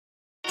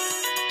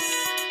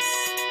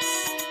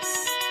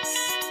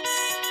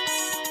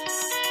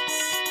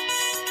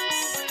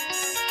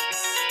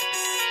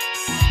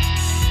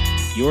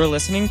You are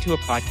listening to a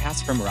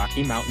podcast from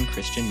Rocky Mountain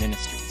Christian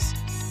Ministries.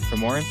 For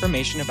more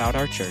information about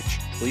our church,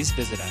 please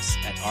visit us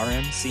at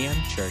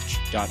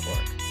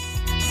rmcmchurch.org.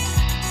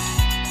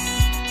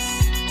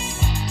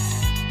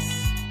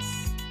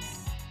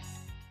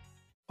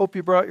 Hope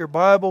you brought your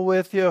Bible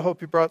with you.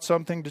 Hope you brought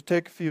something to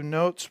take a few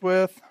notes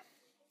with,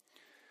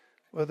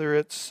 whether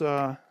it's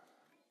on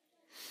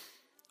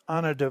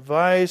a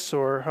device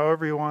or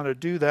however you want to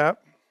do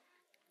that.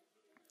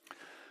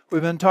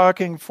 We've been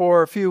talking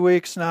for a few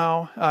weeks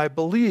now. I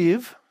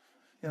believe,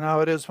 you know how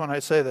it is when I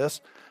say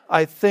this,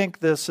 I think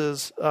this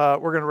is, we're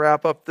going to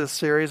wrap up this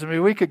series. I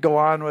mean, we could go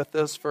on with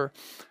this for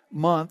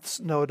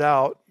months, no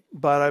doubt,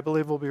 but I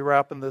believe we'll be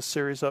wrapping this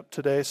series up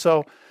today.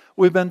 So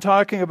we've been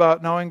talking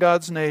about knowing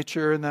God's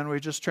nature, and then we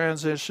just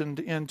transitioned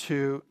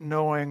into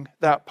knowing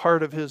that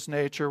part of His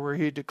nature where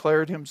He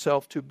declared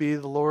Himself to be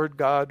the Lord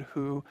God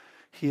who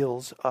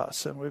heals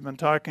us. And we've been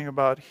talking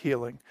about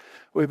healing.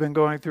 We've been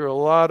going through a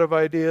lot of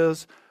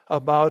ideas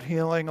about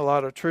healing, a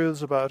lot of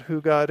truths about who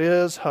God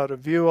is, how to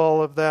view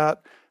all of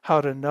that, how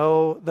to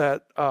know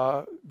that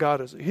God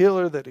is a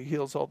healer, that He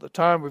heals all the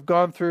time. We've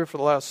gone through for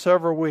the last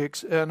several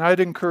weeks, and I'd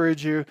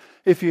encourage you,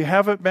 if you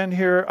haven't been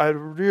here, I'd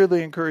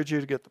really encourage you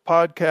to get the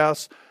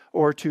podcasts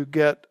or to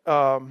get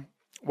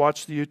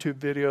watch the YouTube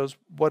videos,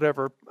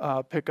 whatever,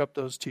 pick up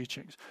those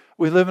teachings.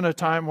 We live in a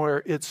time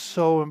where it's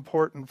so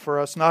important for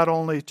us not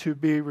only to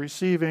be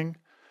receiving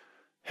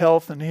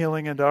health and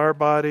healing into our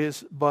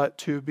bodies, but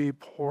to be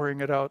pouring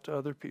it out to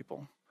other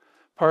people.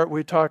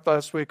 We talked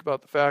last week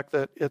about the fact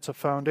that it's a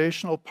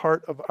foundational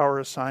part of our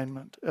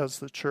assignment as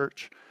the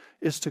church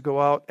is to go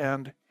out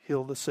and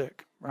heal the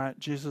sick, right?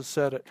 Jesus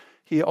said it.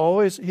 He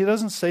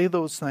doesn't say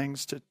those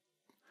things to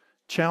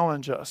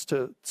challenge us,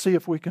 to see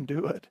if we can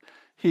do it.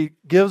 He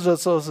gives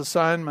us those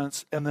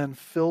assignments and then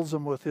fills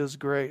them with His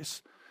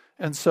grace.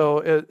 And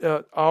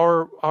so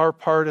our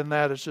part in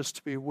that is just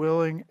to be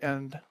willing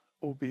and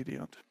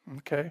obedient,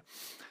 okay?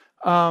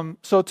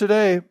 So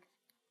today,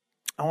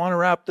 I want to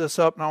wrap this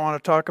up and I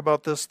want to talk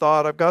about this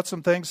thought. I've got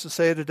some things to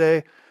say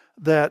today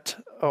that,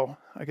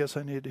 I guess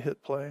I need to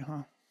hit play,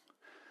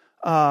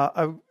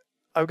 huh?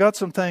 I've got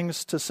some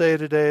things to say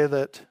today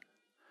that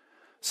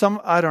some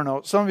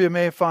of you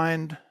may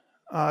find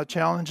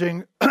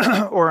challenging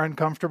or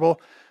uncomfortable.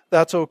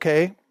 That's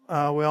okay.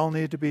 We all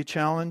need to be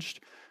challenged.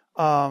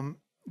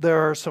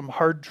 There are some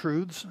hard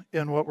truths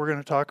in what we're going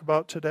to talk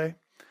about today.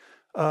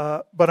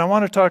 But I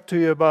want to talk to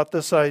you about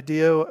this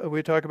idea.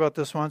 We talk about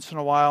this once in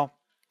a while,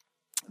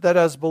 that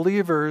as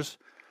believers,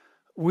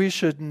 we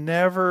should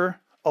never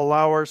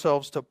allow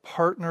ourselves to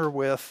partner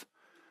with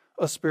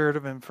a spirit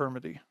of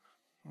infirmity,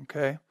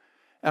 okay?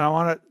 And I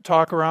want to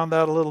talk around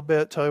that a little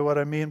bit, tell you what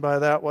I mean by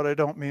that, what I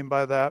don't mean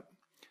by that.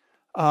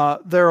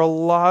 There are a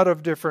lot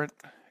of different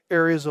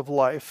areas of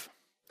life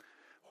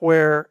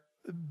where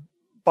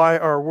by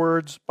our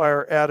words, by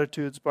our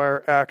attitudes, by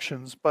our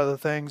actions, by the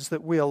things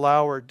that we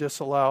allow or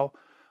disallow,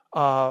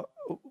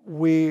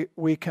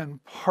 we can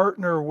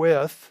partner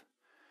with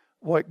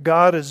what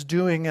God is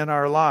doing in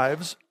our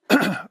lives,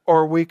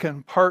 or we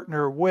can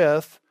partner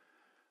with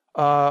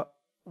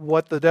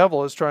what the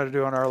devil is trying to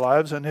do in our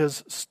lives and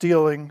his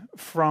stealing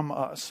from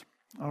us,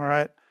 all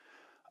right?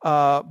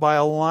 By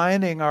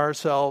aligning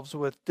ourselves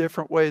with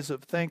different ways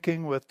of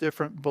thinking, with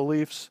different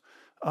beliefs,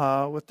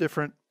 with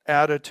different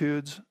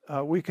attitudes,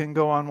 we can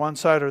go on one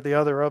side or the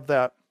other of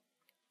that.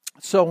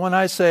 So when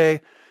I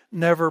say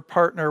never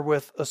partner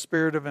with a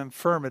spirit of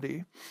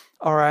infirmity,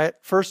 all right,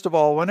 first of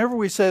all, whenever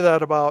we say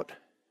that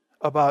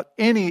about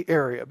any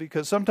area,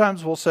 because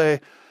sometimes we'll say,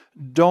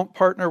 don't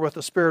partner with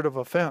a spirit of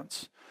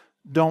offense.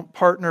 Don't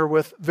partner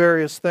with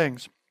various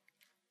things.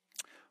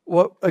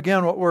 What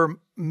we're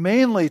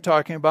mainly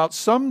talking about,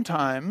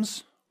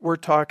 sometimes we're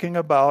talking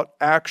about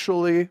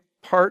actually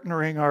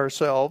partnering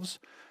ourselves,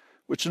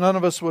 which none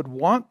of us would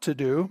want to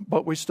do,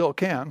 but we still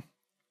can,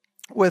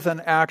 with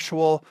an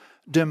actual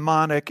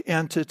demonic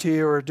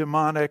entity or a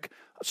demonic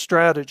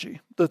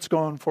strategy that's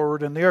going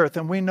forward in the earth.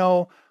 And we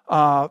know,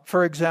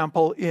 for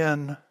example,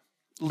 in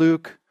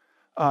Luke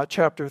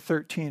chapter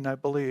 13, I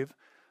believe,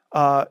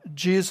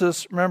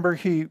 Jesus, remember,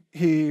 he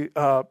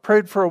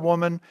prayed for a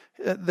woman.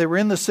 They were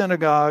in the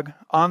synagogue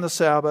on the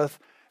Sabbath,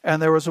 and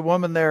there was a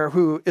woman there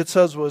who, it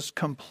says, was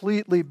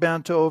completely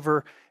bent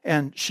over,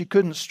 and she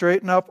couldn't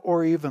straighten up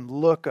or even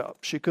look up.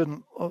 She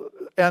couldn't,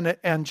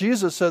 and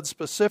Jesus said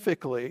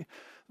specifically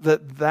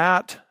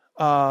that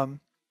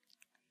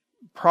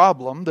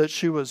problem that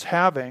she was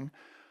having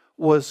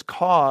was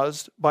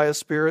caused by a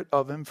spirit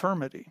of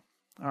infirmity.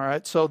 All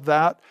right, so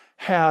that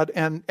had,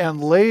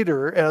 and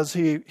later as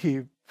he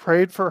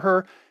prayed for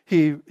her,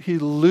 he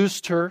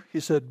loosed her. He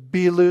said,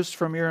 "Be loosed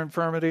from your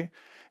infirmity."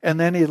 And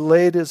then he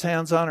laid his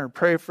hands on her and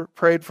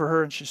prayed for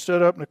her, and she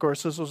stood up. And of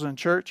course, this was in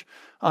church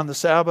on the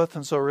Sabbath,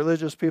 and so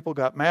religious people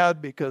got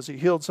mad because he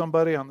healed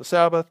somebody on the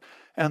Sabbath,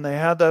 and they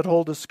had that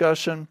whole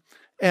discussion.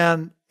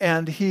 And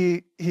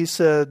he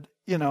said,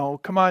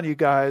 come on, you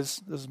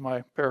guys. This is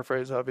my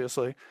paraphrase,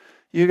 obviously.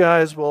 You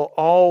guys will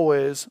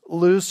always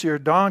loose your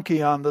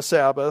donkey on the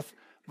Sabbath,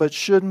 but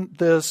shouldn't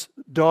this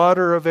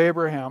daughter of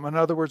Abraham, in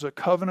other words, a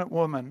covenant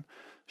woman,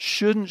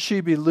 shouldn't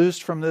she be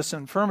loosed from this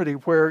infirmity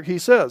where he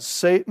says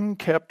Satan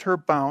kept her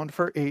bound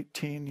for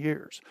 18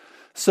 years?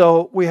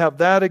 So we have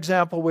that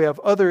example. We have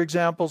other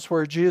examples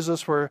where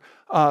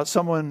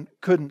someone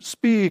couldn't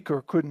speak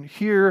or couldn't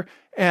hear,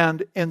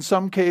 and in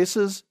some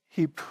cases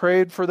he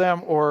prayed for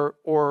them or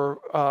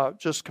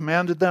just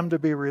commanded them to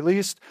be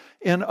released.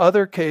 In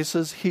other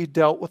cases, he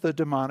dealt with a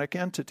demonic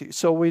entity.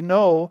 So we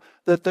know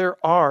that there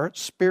are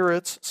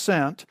spirits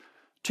sent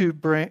to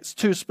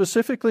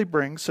specifically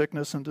bring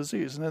sickness and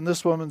disease. And in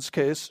this woman's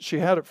case, she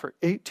had it for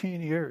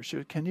 18 years.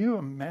 Can you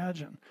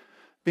imagine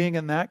being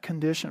in that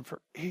condition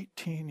for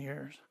 18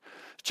 years?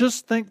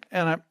 Just think,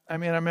 and I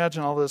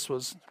imagine all this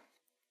was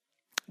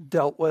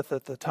dealt with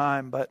at the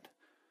time, but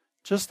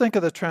just think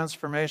of the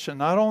transformation,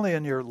 not only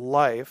in your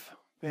life,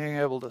 being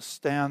able to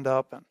stand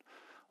up and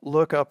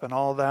look up and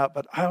all that,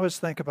 but I always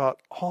think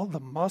about all the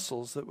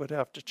muscles that would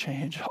have to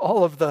change,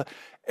 all of the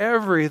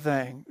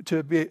everything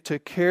to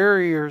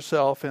carry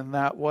yourself in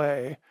that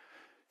way,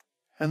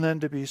 and then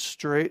to be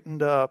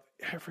straightened up,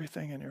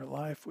 everything in your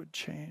life would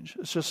change.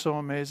 It's just so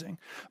amazing.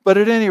 But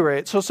at any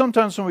rate, so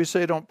sometimes when we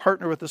say don't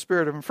partner with the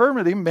spirit of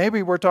infirmity,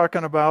 maybe we're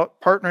talking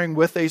about partnering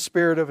with a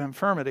spirit of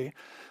infirmity.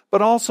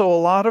 But also a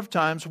lot of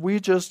times we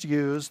just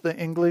use the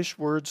English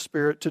word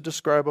spirit to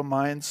describe a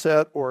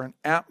mindset or an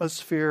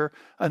atmosphere,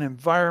 an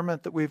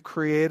environment that we've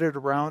created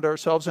around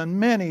ourselves. And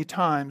many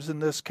times in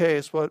this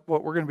case, what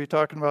we're going to be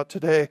talking about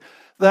today,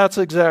 that's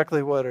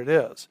exactly what it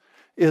is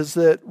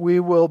that we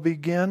will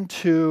begin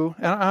to,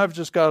 and I've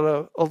just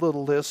got a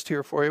little list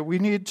here for you. We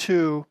need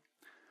to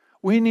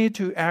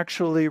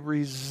actually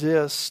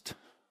resist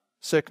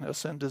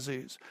sickness and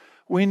disease.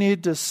 We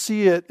need to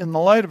see it in the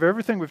light of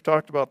everything we've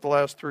talked about the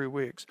last 3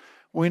 weeks.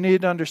 We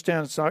need to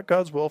understand it's not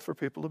God's will for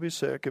people to be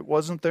sick. It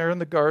wasn't there in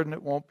the garden.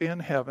 It won't be in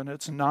heaven.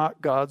 It's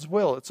not God's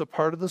will. It's a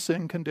part of the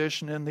sin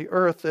condition in the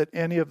earth that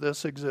any of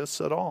this exists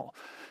at all.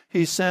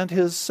 He sent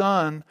his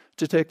son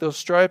to take those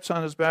stripes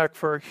on his back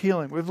for our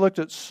healing. We've looked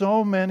at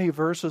so many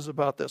verses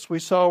about this. We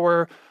saw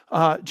where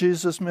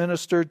Jesus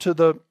ministered to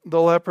the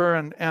leper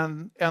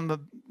and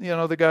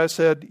the guy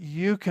said,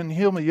 "You can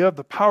heal me. You have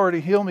the power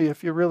to heal me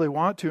if you really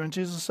want to." And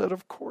Jesus said,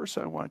 "Of course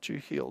I want you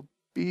healed.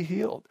 Be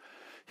healed."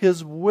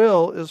 His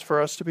will is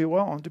for us to be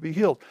well and to be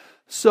healed.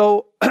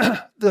 So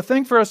the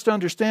thing for us to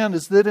understand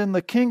is that in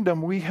the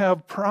kingdom we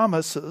have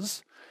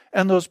promises,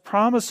 and those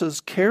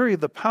promises carry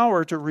the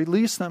power to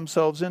release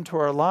themselves into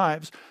our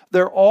lives.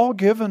 They're all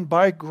given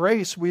by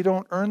grace. We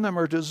don't earn them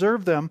or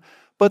deserve them,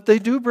 but they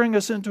do bring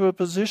us into a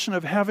position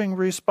of having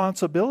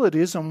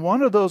responsibilities, and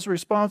one of those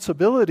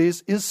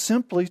responsibilities is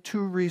simply to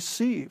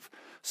receive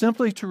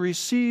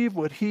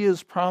what he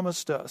has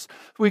promised us.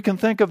 We can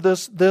think of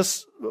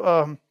this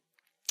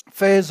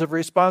phase of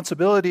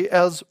responsibility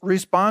as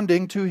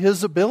responding to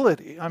his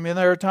ability. I mean,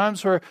 there are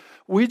times where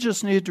we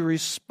just need to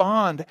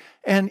respond.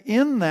 And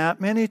in that,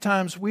 many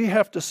times we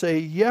have to say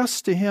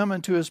yes to him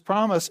and to his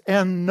promise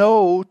and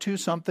no to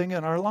something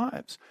in our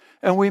lives.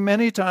 And we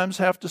many times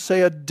have to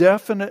say a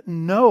definite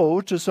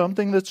no to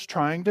something that's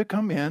trying to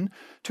come in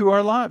to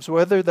our lives,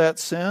 whether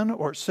that's sin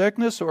or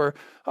sickness or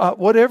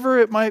whatever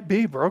it might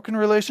be, broken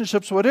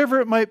relationships,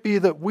 whatever it might be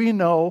that we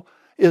know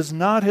is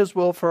not his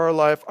will for our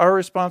life. Our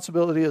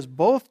responsibility is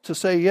both to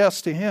say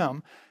yes to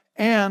him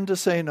and to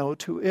say no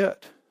to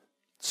it.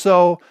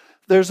 So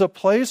there's a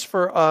place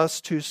for us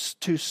to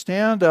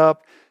stand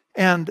up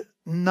and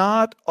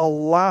not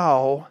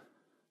allow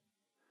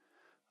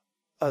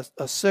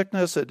a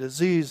sickness, a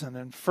disease, an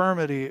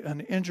infirmity,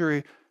 an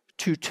injury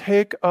to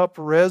take up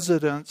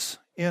residence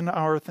in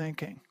our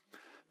thinking,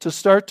 to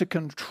start to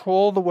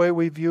control the way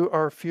we view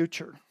our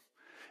future.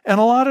 And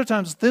a lot of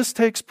times this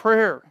takes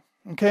prayer.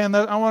 Okay, and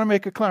I want to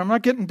make it clear. I'm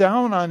not getting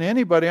down on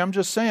anybody. I'm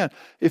just saying,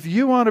 if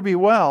you want to be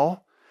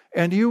well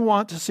and you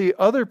want to see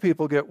other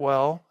people get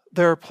well,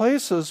 there are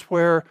places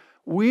where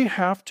we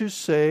have to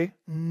say,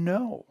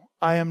 no,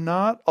 I am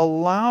not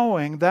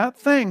allowing that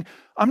thing.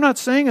 I'm not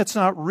saying it's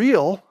not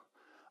real.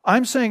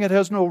 I'm saying it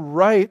has no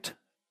right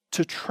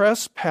to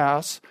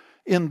trespass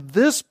in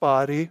this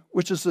body,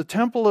 which is the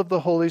temple of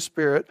the Holy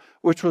Spirit,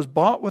 which was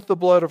bought with the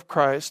blood of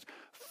Christ,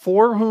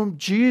 for whom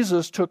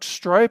Jesus took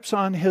stripes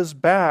on his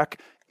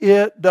back.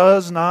 It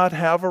does not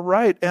have a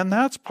right. And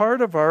that's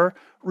part of our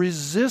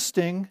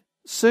resisting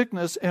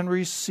sickness and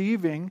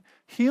receiving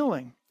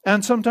healing.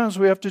 And sometimes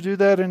we have to do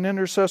that in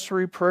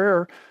intercessory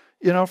prayer,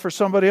 for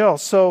somebody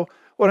else. So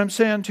what I'm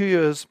saying to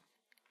you is,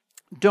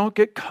 don't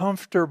get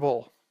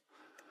comfortable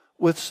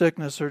with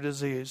sickness or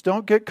disease.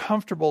 Don't get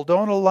comfortable.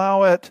 Don't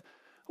allow it.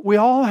 We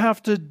all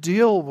have to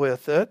deal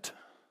with it.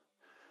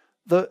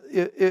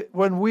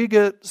 When we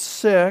get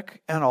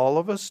sick, and all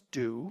of us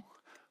do,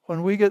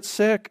 when we get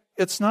sick,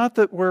 it's not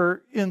that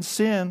we're in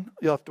sin.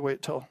 You'll have to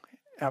wait till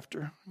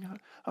after.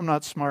 I'm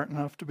not smart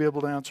enough to be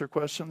able to answer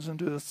questions and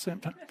do this at the same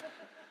time.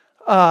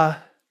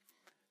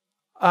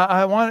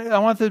 I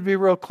want that to be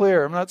real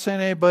clear. I'm not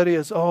saying anybody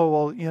is,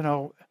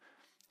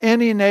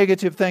 any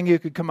negative thing you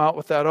could come out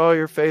with that,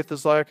 your faith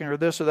is lacking or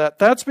this or that.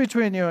 That's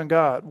between you and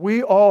God.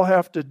 We all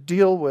have to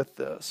deal with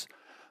this.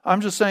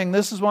 I'm just saying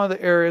this is one of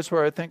the areas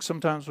where I think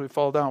sometimes we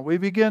fall down. We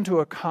begin to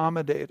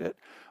accommodate it.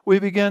 We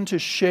begin to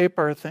shape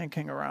our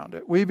thinking around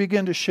it. We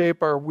begin to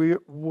shape our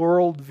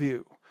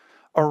worldview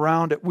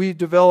around it. We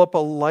develop a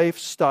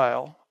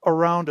lifestyle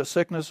around a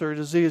sickness or a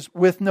disease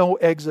with no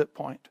exit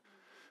point.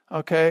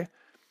 Okay?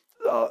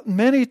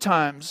 Many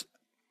times,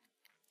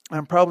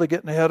 I'm probably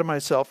getting ahead of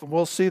myself, and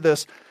we'll see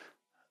this.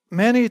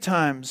 Many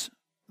times,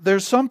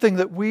 there's something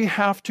that we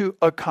have to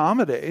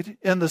accommodate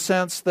in the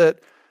sense that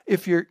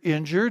if you're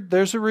injured,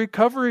 there's a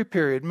recovery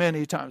period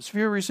many times. If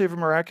you receive a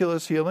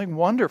miraculous healing,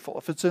 wonderful.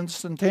 If it's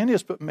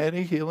instantaneous, but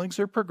many healings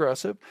are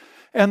progressive.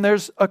 And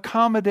there's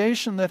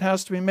accommodation that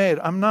has to be made.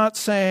 I'm not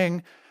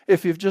saying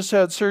if you've just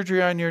had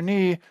surgery on your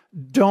knee,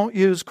 don't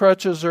use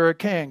crutches or a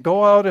cane.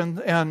 Go out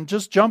and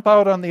just jump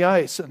out on the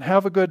ice and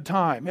have a good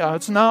time. Yeah,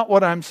 it's not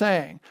what I'm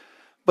saying.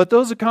 But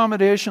those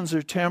accommodations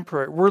are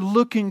temporary. We're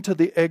looking to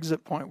the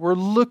exit point. We're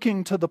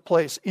looking to the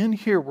place. In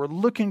here, we're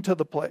looking to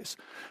the place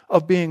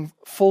of being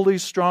fully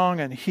strong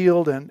and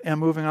healed and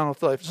moving on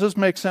with life. Does this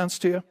make sense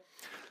to you?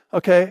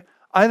 Okay?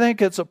 I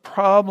think it's a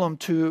problem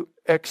to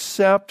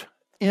accept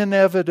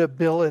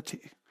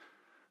inevitability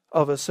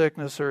of a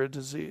sickness or a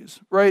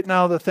disease. Right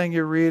now, the thing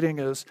you're reading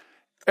is,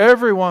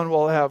 everyone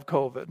will have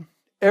COVID.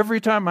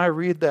 Every time I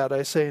read that,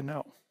 I say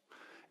no.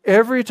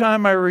 Every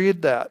time I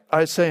read that,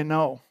 I say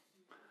no.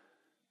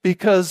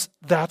 Because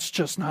that's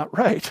just not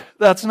right.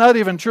 That's not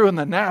even true in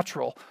the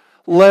natural,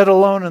 let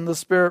alone in the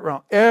spirit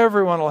realm.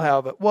 Everyone will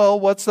have it. Well,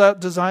 what's that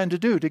designed to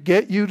do? To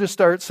get you to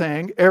start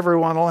saying,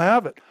 everyone will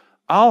have it.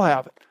 I'll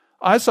have it.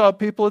 I saw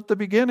people at the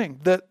beginning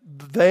that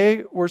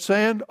they were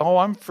saying, oh,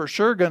 I'm for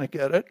sure going to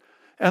get it.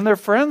 And their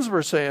friends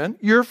were saying,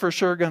 you're for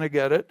sure going to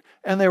get it.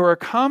 And they were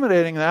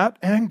accommodating that.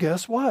 And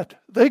guess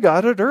what? They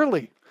got it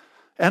early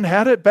and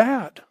had it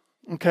bad.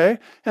 Okay?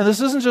 And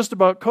this isn't just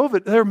about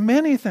COVID. There are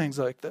many things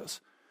like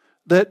this.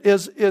 That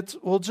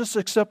we'll just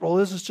accept, well,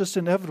 this is just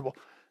inevitable.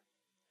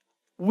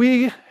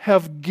 We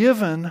have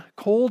given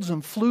colds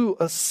and flu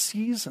a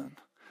season.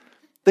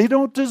 They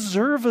don't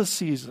deserve a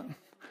season.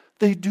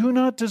 They do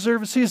not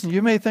deserve a season.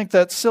 You may think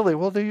that's silly.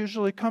 Well, they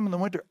usually come in the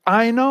winter.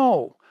 I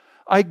know.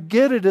 I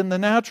get it in the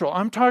natural.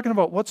 I'm talking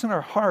about what's in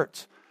our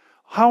hearts.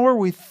 How are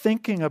we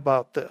thinking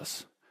about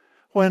this?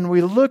 When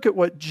we look at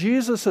what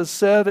Jesus has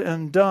said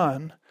and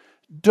done,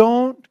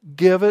 don't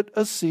give it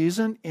a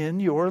season in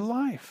your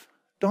life.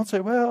 Don't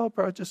say, well, I'll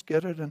probably just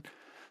get it. And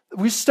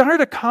we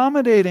start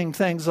accommodating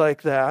things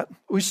like that.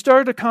 We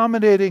start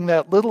accommodating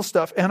that little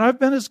stuff. And I've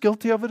been as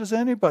guilty of it as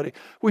anybody.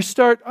 We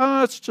start,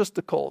 it's just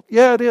a cold.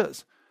 Yeah, it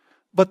is.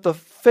 But the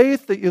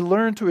faith that you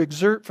learn to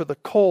exert for the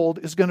cold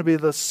is going to be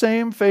the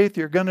same faith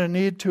you're going to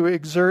need to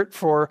exert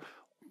for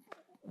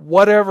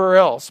whatever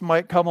else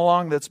might come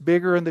along that's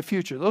bigger in the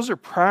future. Those are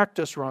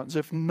practice runs,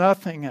 if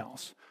nothing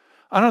else.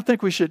 I don't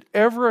think we should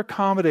ever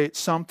accommodate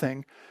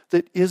something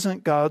that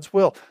isn't God's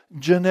will.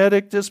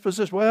 Genetic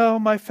disposition. Well,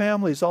 my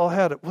family's all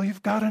had it. Well,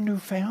 you've got a new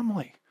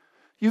family.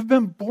 You've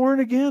been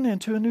born again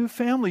into a new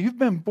family. You've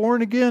been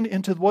born again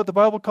into what the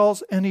Bible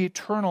calls an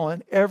eternal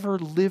and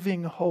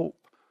ever-living hope.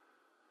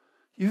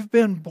 You've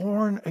been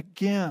born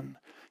again.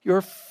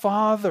 Your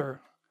Father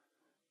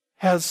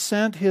has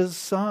sent His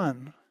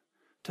Son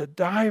to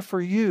die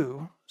for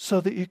you so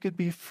that you could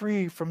be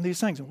free from these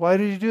things. Why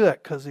did He do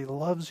that? Because He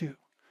loves you.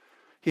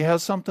 He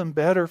has something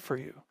better for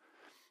you.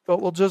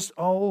 But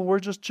we're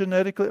just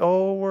genetically,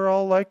 we're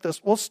all like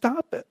this. Well,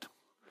 stop it.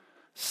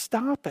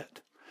 Stop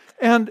it.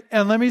 And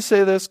let me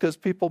say this because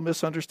people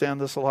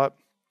misunderstand this a lot.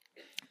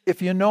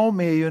 If you know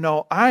me, you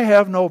know I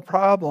have no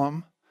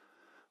problem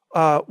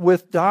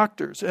with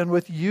doctors and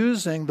with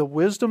using the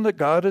wisdom that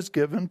God has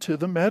given to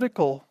the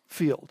medical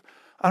field.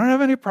 I don't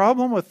have any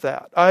problem with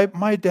that.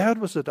 My dad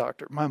was a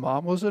doctor. My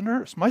mom was a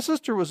nurse. My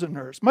sister was a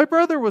nurse. My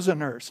brother was a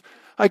nurse.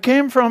 I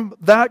came from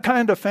that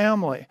kind of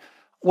family.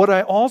 What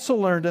I also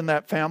learned in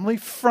that family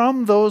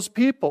from those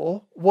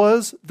people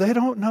was they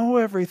don't know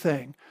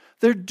everything.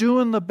 They're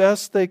doing the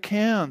best they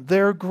can.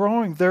 They're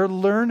growing. They're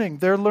learning.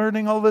 They're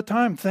learning all the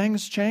time.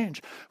 Things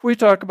change. We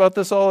talk about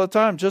this all the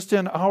time. Just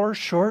in our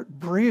short,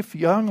 brief,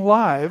 young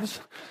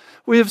lives,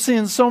 we have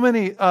seen so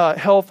many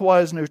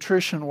health-wise,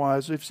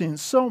 nutrition-wise, we've seen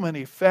so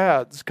many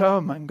fads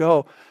come and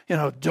go.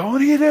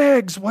 Don't eat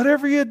eggs.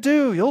 Whatever you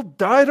do, you'll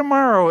die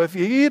tomorrow if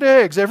you eat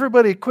eggs.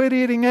 Everybody quit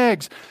eating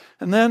eggs.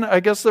 And then I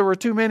guess there were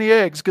too many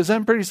eggs because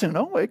then pretty soon,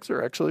 eggs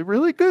are actually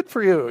really good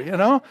for you,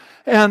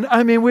 And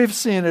I mean, we've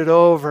seen it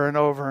over and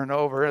over and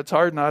over. It's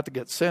hard not to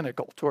get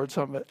cynical towards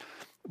some of it.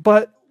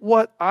 But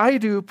what I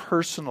do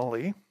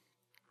personally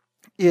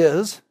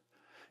is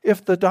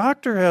if the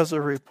doctor has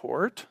a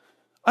report,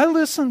 I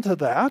listen to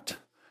that,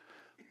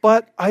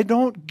 but I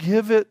don't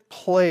give it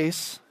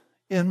place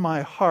in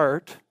my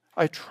heart.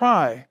 I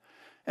try,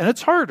 and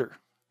it's harder,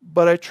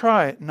 but I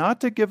try not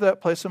to give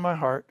that place in my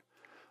heart.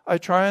 I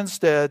try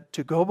instead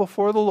to go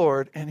before the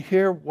Lord and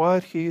hear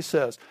what He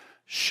says.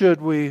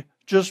 Should we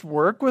just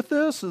work with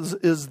this?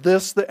 Is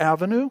this the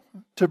avenue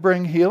to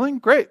bring healing?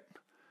 Great.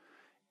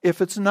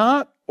 If it's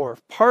not, or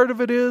if part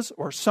of it is,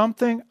 or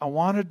something, I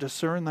want to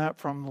discern that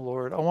from the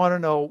Lord. I want to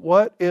know,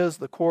 what is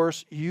the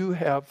course you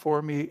have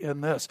for me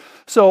in this?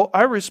 So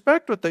I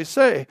respect what they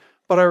say,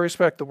 but I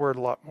respect the word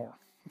a lot more.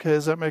 Okay,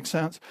 does that make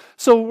sense?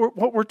 So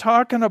what we're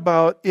talking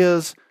about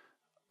is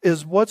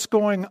what's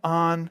going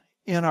on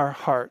in our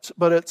hearts.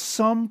 But at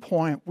some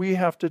point, we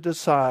have to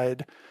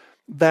decide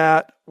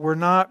that we're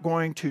not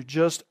going to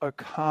just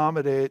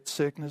accommodate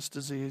sickness,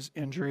 disease,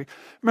 injury.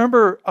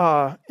 Remember,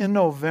 in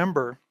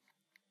November,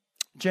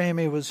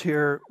 Jamie was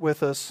here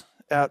with us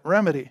at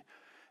Remedy.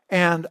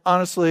 And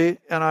honestly,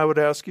 and I would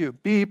ask you,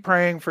 be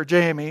praying for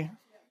Jamie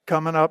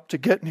coming up to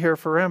getting here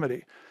for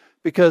Remedy.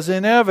 Because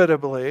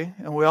inevitably,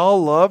 and we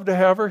all love to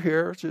have her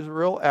here, she's a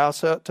real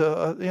asset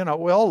to,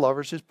 we all love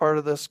her. She's part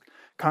of this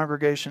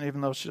congregation,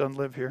 even though she doesn't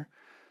live here.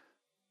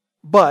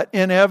 But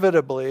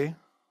inevitably,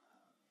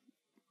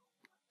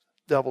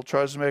 devil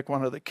tries to make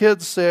one of the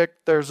kids sick.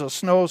 There's a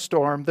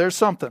snowstorm. There's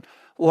something.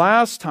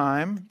 Last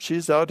time,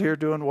 she's out here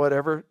doing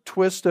whatever,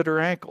 twisted her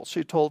ankle.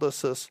 She told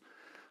us this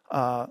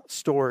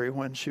story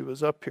when she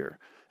was up here.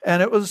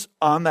 And it was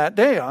on that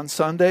day, on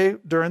Sunday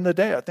during the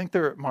day. I think they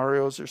were at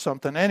Mario's or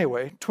something.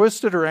 Anyway,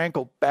 twisted her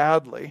ankle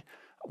badly,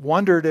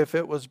 wondered if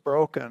it was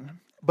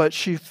broken. But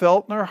she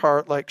felt in her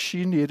heart like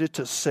she needed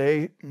to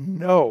say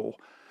no.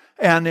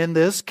 And in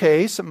this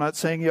case, I'm not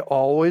saying you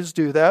always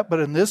do that, but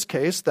in this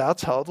case,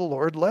 that's how the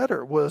Lord led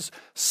her, was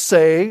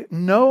say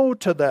no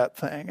to that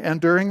thing.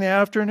 And during the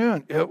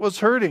afternoon, it was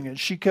hurting, and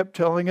she kept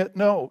telling it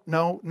no,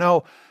 no,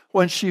 no.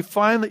 When she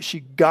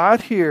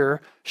got here,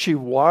 she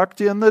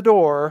walked in the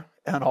door,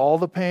 and all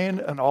the pain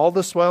and all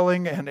the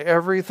swelling and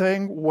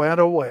everything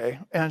went away,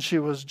 and she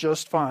was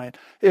just fine.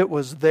 It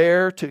was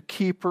there to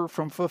keep her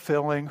from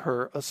fulfilling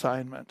her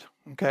assignment.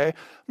 Okay? I'm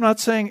not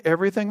saying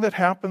everything that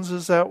happens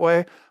is that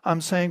way. I'm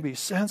saying be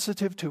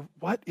sensitive to,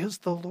 what is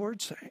the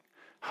Lord saying?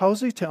 How's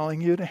he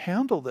telling you to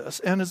handle this?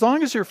 And as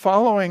long as you're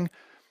following,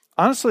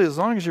 honestly, as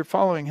long as you're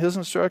following his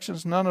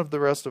instructions, none of the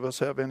rest of us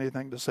have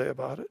anything to say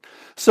about it.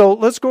 So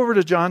let's go over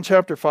to John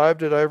chapter 5.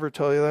 Did I ever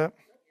tell you that?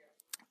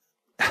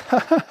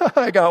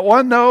 I got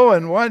one no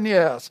and one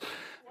yes.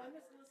 One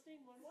was listening,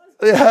 one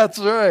wasn't. That's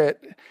right.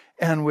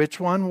 And which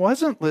one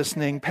wasn't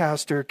listening,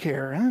 Pastor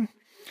Karen?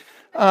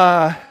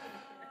 All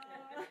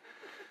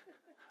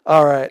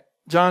right,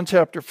 John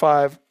chapter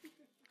 5.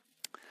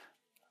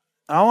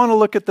 I want to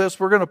look at this.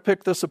 We're going to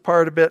pick this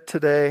apart a bit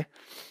today.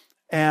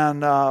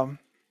 And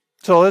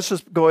so let's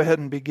just go ahead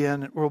and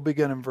begin. We'll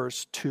begin in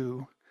verse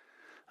 2.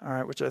 All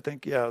right, which I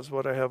think, is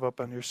what I have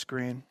up on your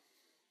screen.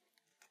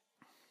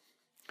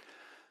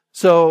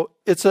 So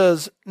it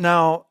says,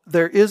 now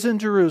there is in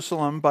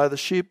Jerusalem by the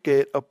sheep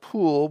gate a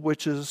pool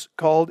which is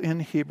called in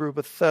Hebrew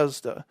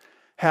Bethesda,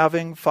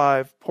 having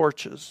 5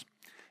 porches.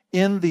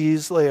 In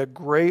these lay a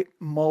great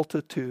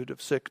multitude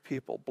of sick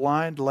people,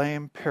 blind,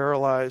 lame,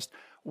 paralyzed,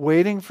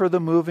 waiting for the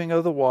moving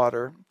of the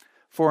water.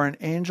 For an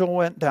angel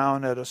went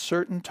down at a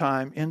certain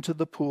time into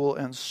the pool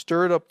and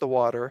stirred up the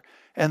water,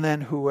 and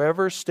then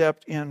whoever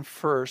stepped in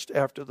first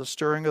after the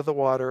stirring of the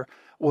water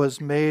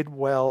was made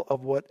well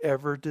of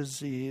whatever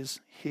disease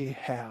he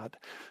had.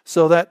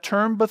 So that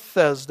term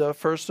Bethesda,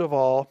 first of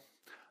all,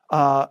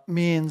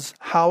 means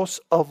house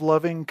of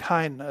loving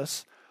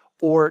kindness,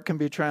 or it can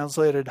be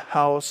translated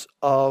house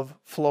of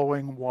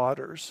flowing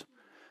waters.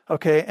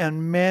 Okay,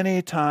 and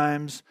many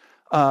times,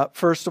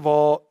 first of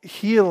all,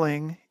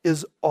 healing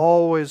is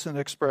always an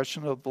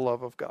expression of the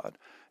love of God.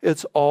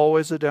 It's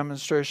always a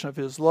demonstration of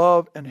his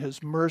love and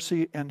his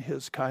mercy and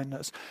his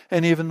kindness.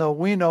 And even though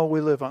we know we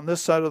live on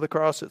this side of the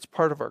cross, it's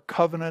part of our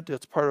covenant,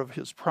 it's part of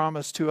his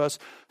promise to us,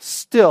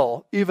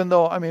 still, even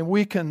though,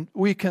 we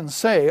can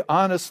say,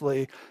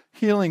 honestly,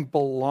 healing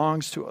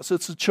belongs to us.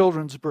 It's the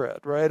children's bread,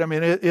 right?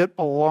 It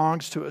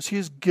belongs to us.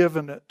 He's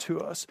given it to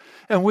us.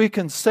 And we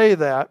can say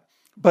that,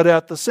 but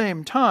at the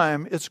same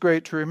time, it's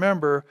great to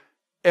remember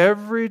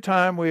every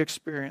time we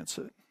experience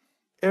it,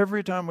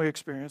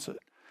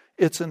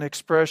 it's an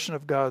expression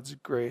of God's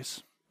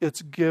grace.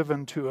 It's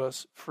given to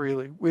us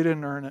freely. We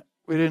didn't earn it.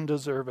 We didn't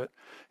deserve it.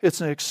 It's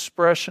an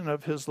expression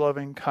of his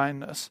loving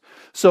kindness.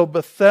 So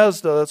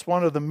Bethesda, that's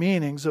one of the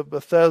meanings of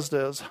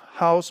Bethesda, is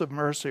house of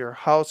mercy or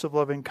house of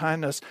loving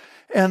kindness.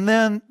 And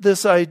then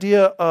this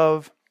idea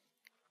of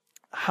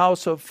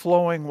house of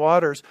flowing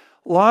waters.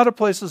 A lot of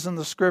places in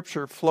the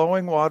scripture,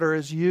 flowing water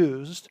is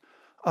used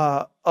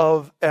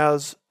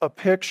as a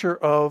picture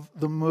of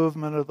the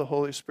movement of the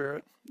Holy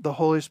Spirit. The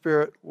Holy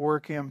Spirit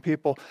working in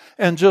people.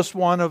 And just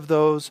one of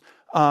those,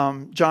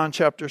 John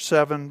chapter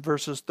 7,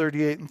 verses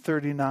 38 and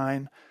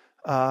 39,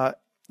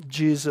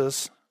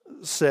 Jesus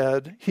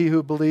said, he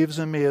who believes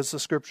in me, as the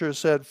scripture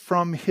said,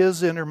 from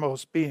his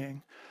innermost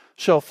being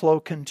shall flow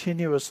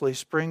continuously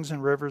springs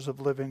and rivers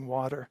of living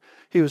water.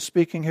 He was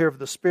speaking here of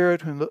the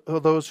Spirit, whom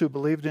those who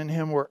believed in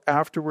him were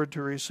afterward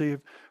to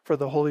receive, for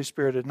the Holy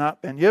Spirit had not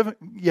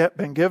yet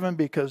been given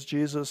because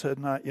Jesus had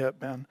not yet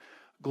been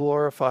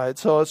glorified.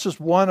 So it's just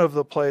one of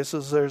the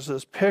places there's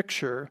this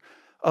picture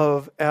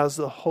of as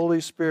the Holy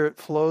Spirit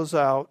flows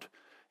out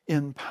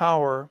in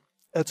power,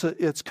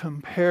 It's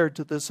compared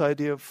to this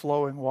idea of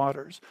flowing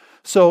waters.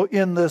 So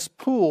in this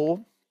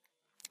pool,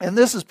 and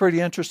this is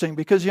pretty interesting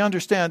because you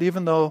understand,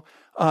 even though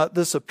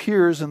this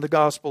appears in the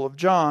Gospel of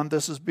John,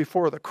 this is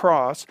before the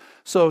cross.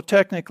 So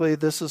technically,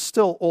 this is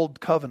still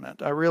Old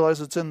Covenant. I realize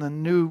it's in the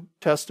New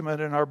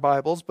Testament in our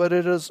Bibles, but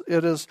it is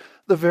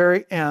the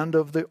very end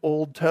of the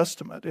Old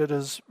Testament. It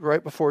is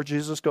right before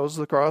Jesus goes to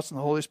the cross and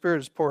the Holy Spirit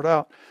is poured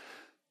out.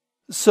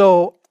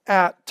 So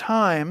at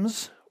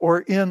times,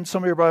 or in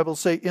some of your Bibles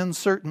say in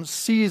certain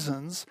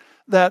seasons,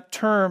 that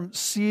term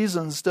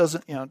seasons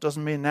doesn't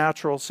mean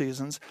natural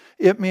seasons.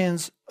 It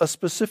means a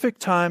specific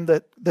time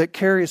that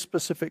carries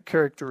specific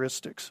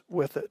characteristics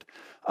with it.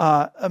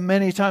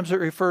 Many times it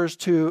refers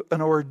to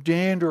an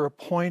ordained or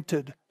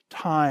appointed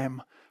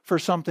time for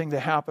something to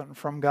happen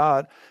from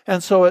God.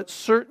 And so at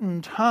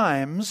certain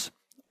times,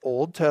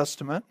 Old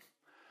Testament,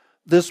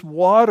 this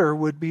water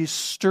would be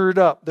stirred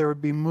up. There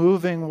would be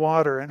moving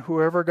water, and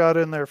whoever got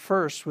in there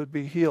first would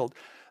be healed.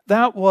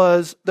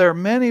 There are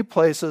many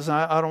places, and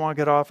I don't want to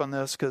get off on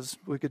this because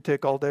we could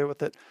take all day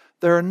with it.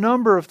 There are a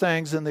number of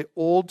things in the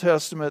Old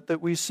Testament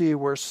that we see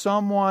where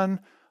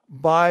someone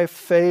by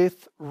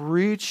faith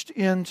reached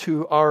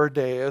into our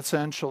day,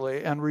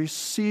 essentially, and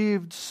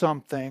received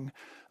something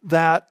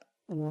that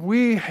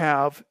we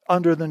have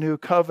under the New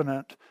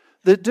Covenant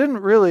that didn't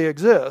really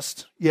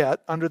exist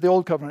yet under the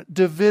Old Covenant.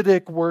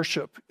 Davidic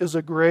worship is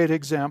a great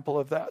example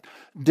of that.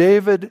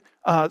 David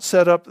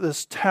set up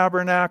this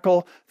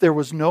tabernacle. There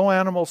was no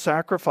animal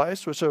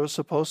sacrifice, which there was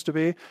supposed to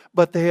be,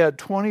 but they had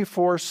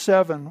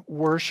 24/7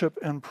 worship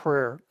and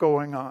prayer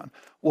going on.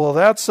 Well,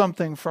 that's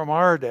something from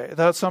our day.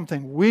 That's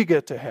something we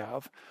get to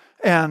have.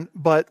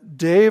 But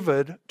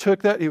David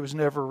took that. He was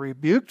never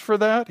rebuked for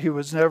that.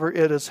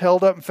 It is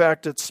held up. In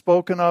fact, it's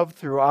spoken of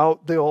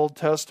throughout the Old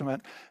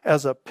Testament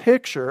as a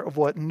picture of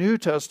what New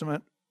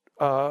Testament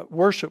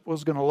worship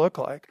was going to look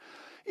like.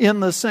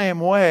 In the same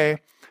way,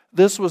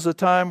 this was a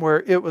time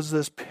where it was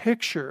this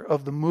picture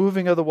of the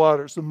moving of the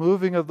waters, the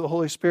moving of the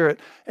Holy Spirit.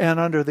 And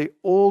under the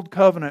Old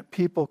Covenant,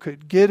 people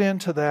could get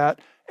into that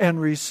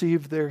and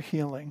receive their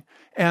healing.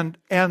 And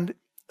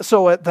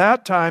so at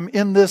that time,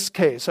 in this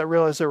case, I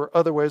realize there were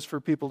other ways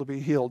for people to be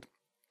healed.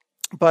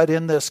 But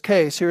in this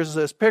case, here's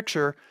this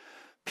picture.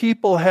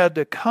 People had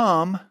to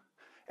come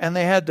and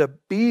they had to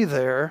be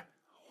there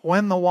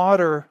when the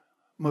water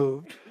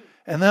moved.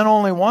 And then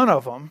only one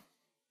of them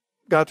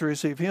got to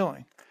receive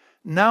healing.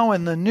 Now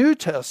in the New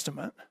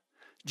Testament,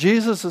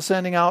 Jesus is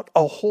sending out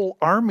a whole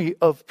army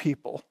of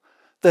people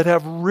that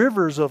have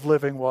rivers of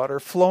living water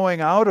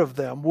flowing out of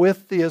them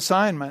with the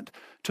assignment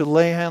to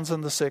lay hands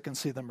on the sick and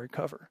see them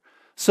recover.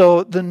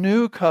 So the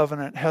New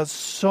Covenant has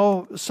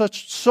so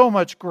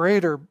much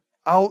greater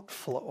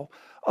outflow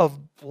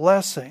of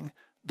blessing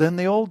than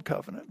the Old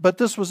Covenant. But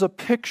this was a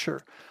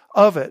picture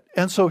of it.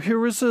 And so here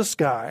was this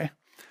guy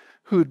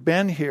who'd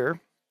been here.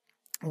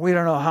 We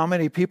don't know how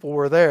many people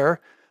were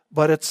there,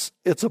 but it's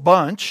a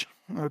bunch,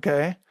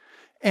 okay?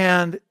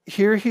 And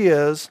here he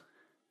is,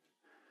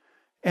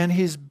 and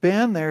he's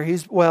been there.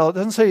 It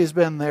doesn't say he's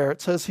been there.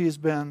 It says he's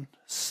been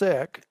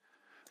sick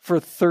for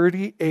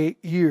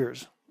 38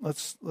 years.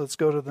 Let's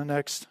go to the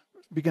next,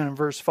 begin in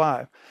verse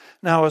 5.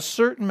 Now a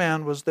certain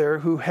man was there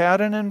who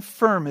had an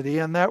infirmity,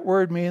 and that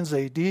word means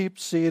a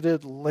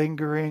deep-seated,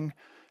 lingering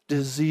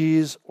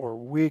disease or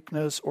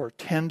weakness or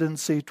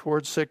tendency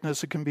towards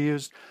sickness. It can be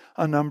used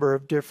a number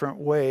of different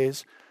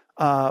ways.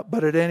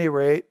 But at any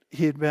rate,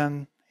 he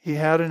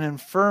had an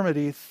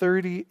infirmity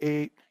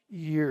 38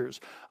 years.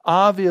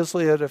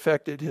 Obviously, it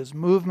affected his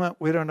movement.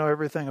 We don't know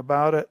everything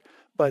about it,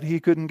 but he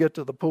couldn't get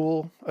to the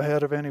pool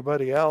ahead of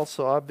anybody else.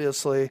 So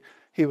obviously,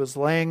 he was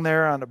laying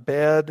there on a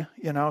bed.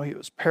 He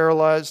was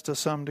paralyzed to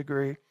some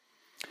degree.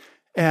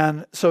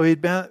 And so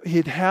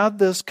he'd had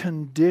this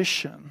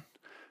condition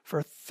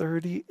for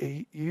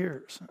 38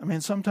 years. I mean,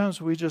 sometimes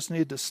we just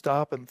need to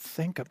stop and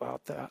think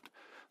about that.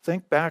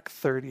 Think back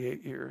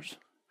 38 years.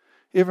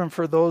 Even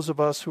for those of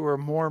us who are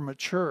more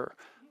mature,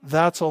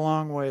 that's a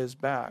long ways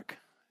back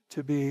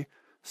to be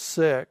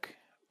sick,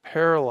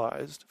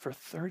 paralyzed for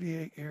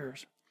 38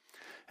 years.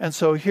 And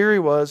so here he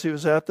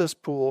was at this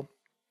pool,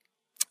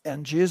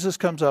 and Jesus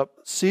comes up,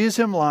 sees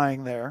him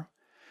lying there,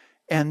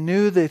 and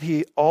knew that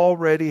he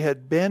already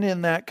had been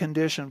in that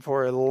condition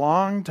for a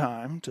long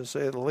time, to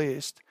say the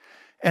least.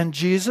 And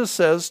Jesus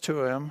says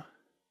to him,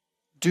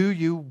 "Do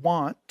you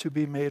want to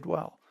be made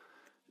well?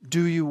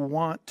 Do you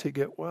want to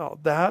get well?"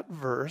 That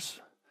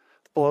verse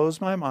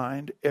blows my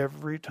mind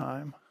every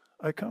time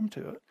I come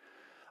to it.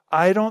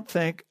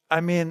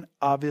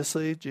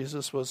 Obviously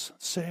Jesus was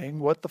saying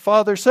what the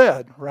Father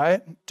said,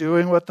 right?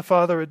 Doing what the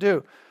Father would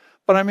do.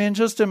 But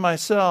just in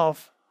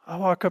myself, I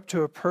walk up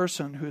to a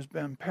person who's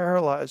been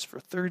paralyzed for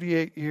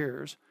 38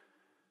 years.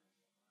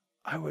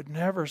 I would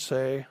never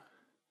say,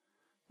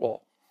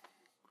 "Well,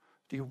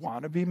 do you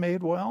want to be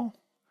made well?"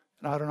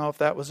 And I don't know if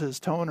that was his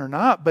tone or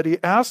not, but he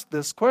asked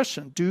this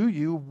question, "Do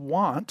you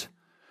want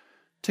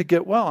to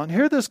get well?" And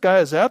here this guy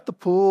is at the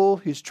pool.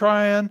 He's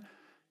trying.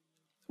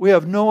 We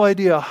have no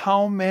idea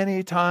how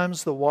many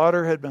times the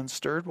water had been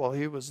stirred while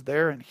he was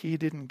there and he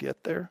didn't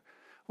get there.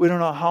 We don't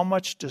know how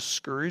much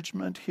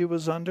discouragement he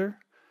was under.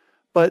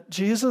 But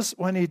Jesus,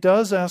 when he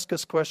does ask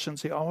us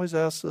questions, he always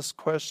asks us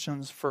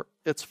questions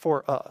it's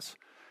for us.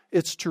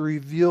 It's to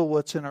reveal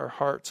what's in our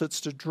hearts.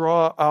 It's to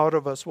draw out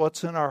of us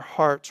what's in our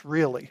hearts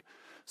really,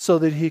 so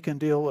that he can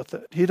deal with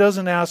it. He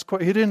didn't ask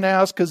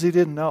because he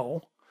didn't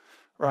know,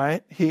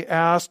 right? He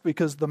asked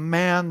because the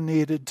man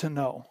needed to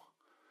know.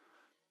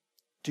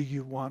 Do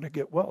you want to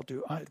get well?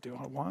 Do I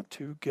want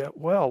to get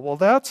well? Well,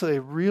 that's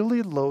a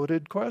really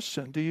loaded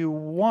question. Do you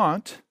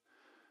want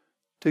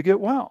to get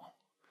well?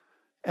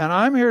 And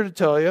I'm here to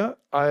tell you,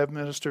 I have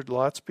ministered to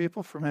lots of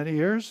people for many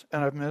years,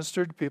 and I've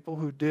ministered to people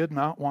who did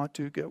not want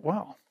to get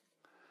well.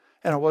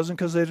 And it wasn't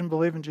because they didn't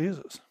believe in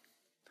Jesus.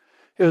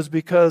 It was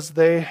because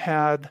they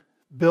had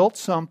built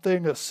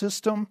something, a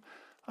system,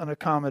 an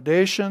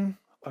accommodation,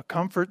 a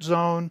comfort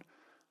zone,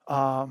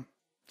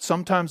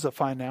 sometimes a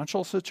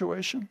financial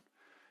situation,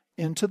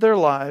 into their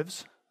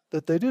lives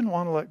that they didn't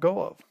want to let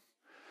go of.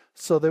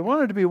 So they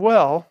wanted to be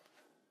well,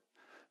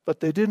 but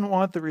they didn't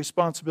want the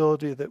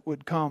responsibility that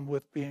would come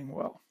with being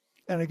well.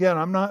 And again,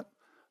 I'm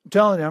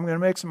telling you, I'm going to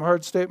make some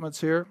hard statements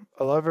here.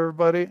 I love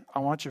everybody. I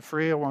want you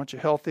free. I want you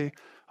healthy.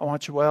 I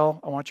want you well.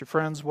 I want your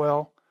friends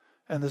well.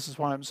 And this is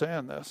why I'm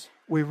saying this.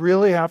 We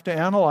really have to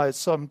analyze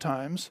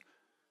sometimes,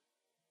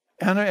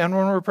 and when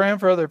we're praying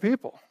for other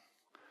people.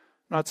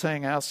 I'm not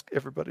saying ask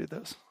everybody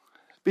this.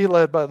 Be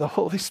led by the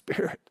Holy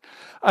Spirit.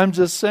 I'm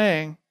just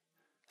saying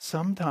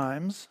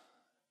sometimes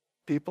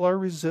people are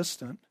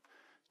resistant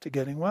to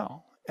getting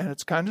well. And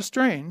it's kind of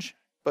strange,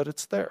 but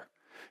it's there.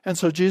 And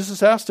so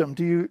Jesus asked him,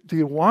 do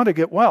you want to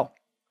get well?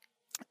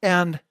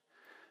 And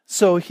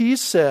so he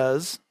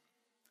says,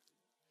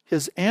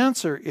 his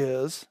answer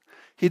is,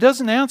 he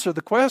doesn't answer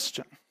the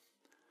question.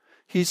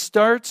 He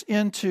starts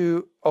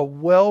into a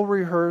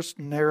well-rehearsed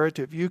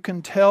narrative. You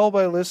can tell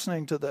by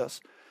listening to this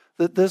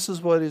that this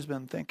is what he's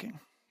been thinking.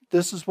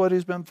 This is what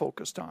he's been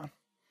focused on.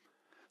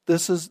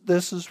 This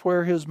is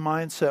where his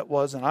mindset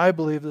was, and I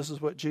believe this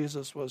is what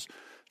Jesus was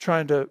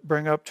trying to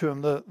bring up to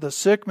him. The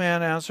sick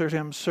man answered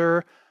him,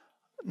 "Sir,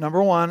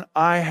 number one,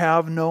 I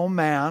have no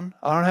man.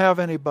 I don't have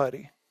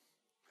anybody.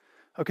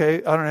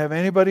 Okay, I don't have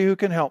anybody who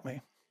can help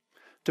me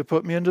to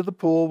put me into the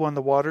pool when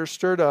the water's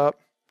stirred up.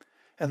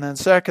 And then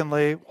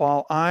secondly,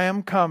 while I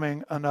am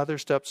coming, another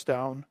steps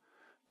down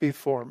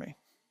before me."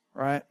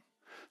 Right?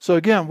 So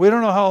again, we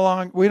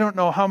don't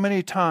know how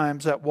many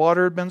times that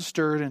water had been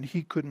stirred and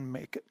he couldn't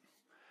make it.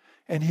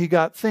 And he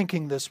got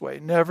thinking this way.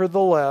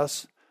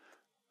 Nevertheless,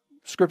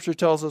 Scripture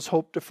tells us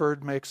hope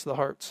deferred makes the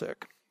heart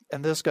sick.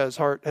 And this guy's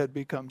heart had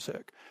become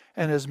sick.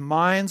 And his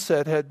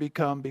mindset had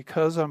become,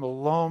 because I'm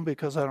alone,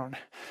 because I don't...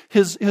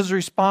 His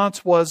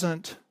response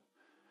wasn't,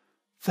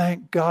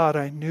 thank God,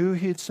 I knew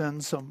he'd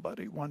send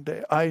somebody one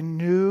day. I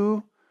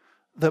knew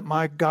that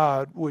my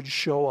God would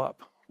show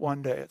up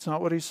one day. It's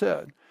not what he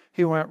said.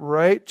 He went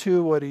right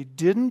to what he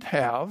didn't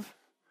have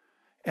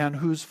and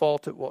whose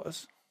fault it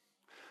was.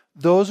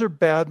 Those are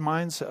bad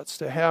mindsets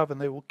to have,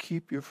 and they will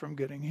keep you from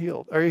getting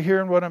healed. Are you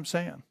hearing what I'm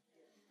saying?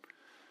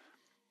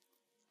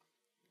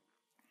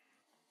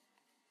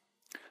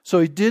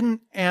 So he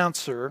didn't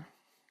answer.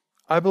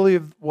 I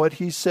believe what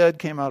he said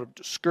came out of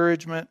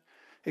discouragement.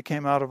 It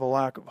came out of a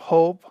lack of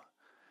hope.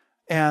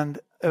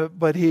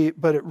 But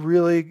it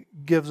really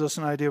gives us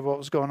an idea of what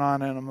was going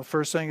on in him. The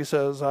first thing he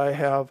says, I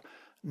have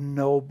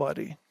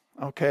nobody.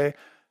 Okay?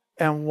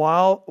 And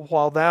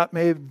while that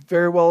may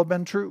very well have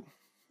been true,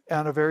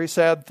 and a very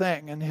sad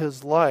thing in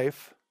his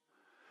life,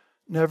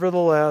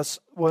 nevertheless,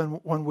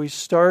 when we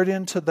start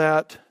into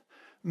that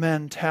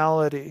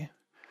mentality,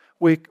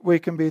 we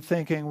can be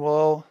thinking,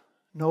 well,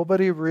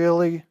 nobody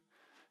really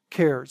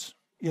cares.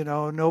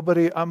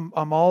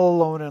 I'm all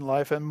alone in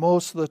life, and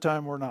most of the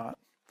time we're not.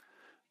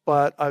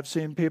 But I've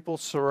seen people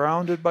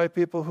surrounded by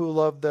people who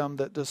love them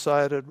that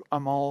decided,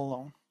 I'm all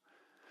alone.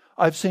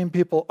 I've seen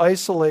people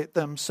isolate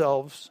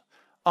themselves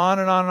on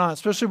and on and on,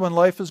 especially when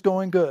life is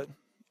going good.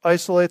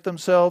 Isolate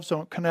themselves,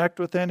 don't connect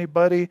with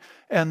anybody,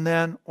 and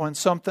then when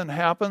something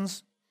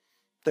happens,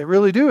 they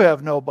really do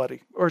have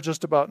nobody, or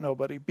just about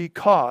nobody,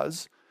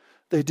 because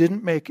they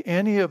didn't make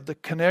any of the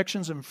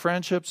connections and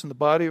friendships in the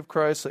body of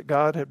Christ that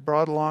God had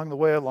brought along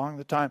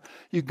the time.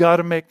 You've got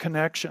to make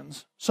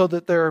connections so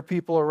that there are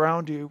people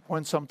around you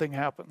when something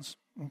happens,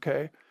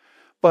 okay?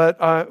 But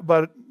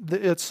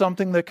it's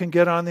something that can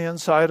get on the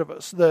inside of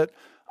us, that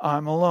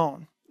I'm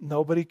alone.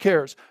 Nobody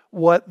cares.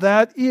 What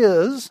that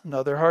is,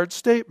 another hard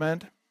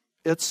statement,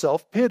 it's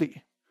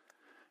self-pity.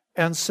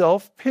 And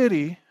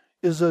self-pity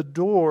is a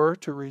door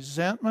to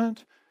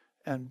resentment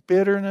and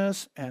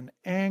bitterness and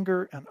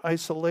anger and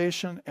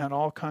isolation and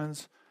all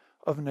kinds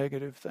of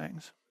negative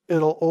things.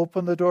 It'll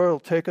open the door. It'll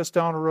take us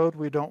down a road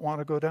we don't want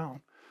to go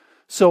down.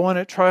 So when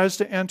it tries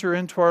to enter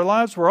into our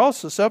lives, we're all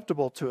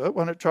susceptible to it.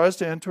 When it tries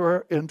to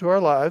enter into our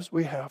lives,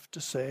 we have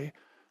to say,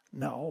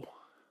 no.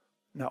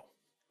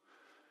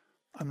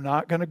 I'm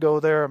not going to go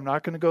there. I'm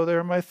not going to go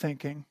there in my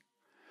thinking.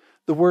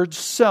 The word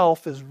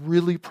self is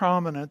really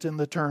prominent in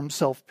the term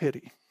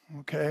self-pity,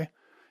 okay?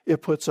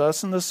 It puts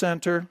us in the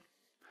center.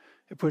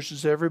 It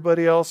pushes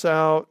everybody else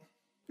out.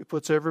 It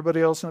puts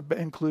everybody else,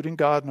 including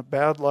God, in a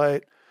bad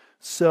light.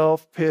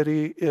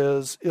 Self-pity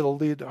it'll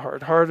lead to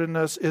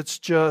hard-heartedness. It's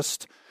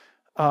just,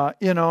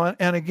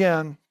 and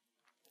again,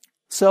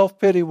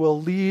 self-pity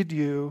will lead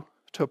you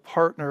to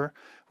partner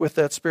with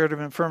that spirit of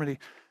infirmity.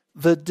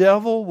 The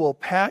devil will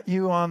pat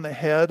you on the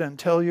head and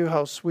tell you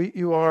how sweet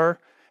you are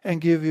and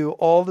give you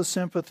all the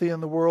sympathy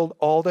in the world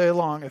all day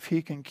long if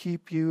he can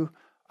keep you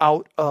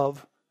out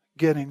of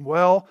getting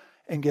well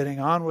and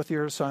getting on with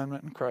your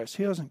assignment in Christ.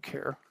 He doesn't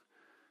care.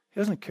 He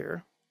doesn't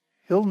care.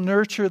 He'll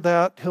nurture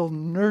that. He'll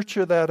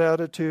nurture that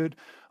attitude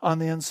on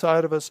the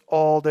inside of us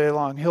all day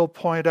long. He'll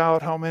point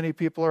out how many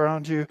people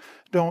around you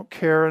don't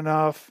care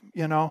enough,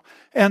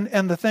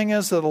 And the thing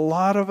is that a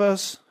lot of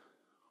us,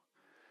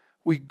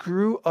 we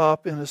grew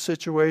up in a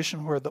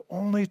situation where the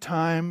only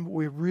time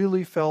we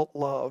really felt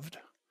loved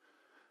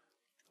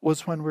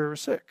was when we were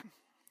sick.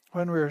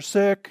 When we were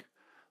sick,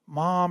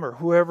 Mom or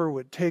whoever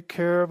would take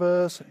care of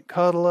us and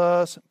cuddle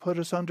us and put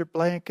us under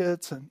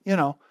blankets and,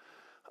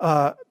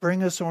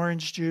 bring us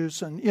orange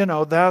juice. And,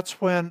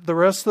 that's when the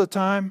rest of the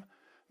time,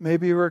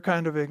 maybe we're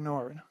kind of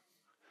ignored.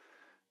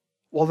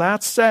 Well,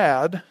 that's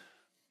sad,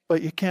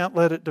 but you can't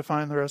let it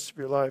define the rest of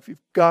your life.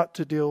 You've got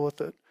to deal with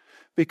it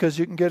because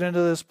you can get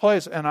into this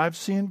place. And I've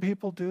seen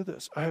people do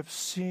this. I have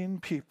seen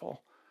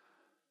people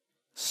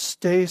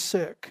stay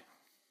sick.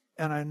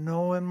 And I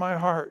know in my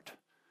heart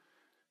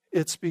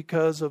it's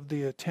because of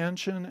the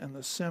attention and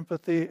the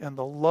sympathy and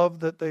the love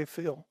that they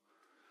feel.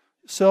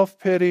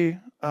 Self-pity,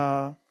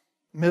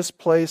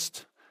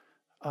 misplaced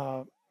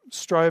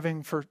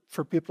striving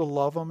for people to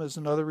love them is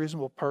another reason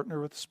we'll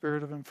partner with the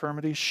spirit of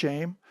infirmity.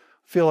 Shame,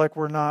 feel like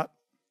we're not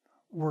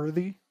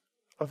worthy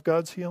of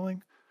God's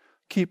healing.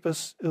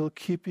 It'll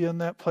keep you in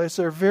that place.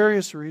 There are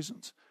various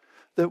reasons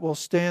that we'll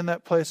stay in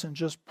that place and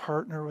just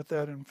partner with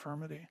that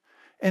infirmity.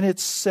 And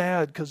it's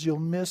sad because you'll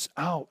miss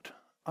out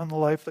on the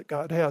life that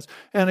God has.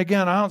 And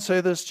again, I don't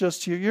say this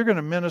just to you. You're going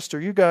to minister.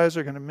 You guys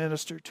are going to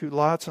minister to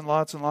lots and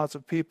lots and lots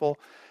of people.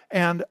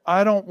 And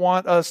I don't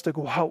want us to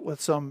go out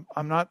with I'm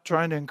not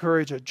trying to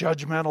encourage a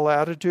judgmental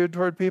attitude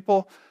toward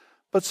people,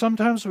 but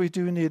sometimes we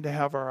do need to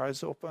have our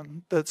eyes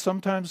open, that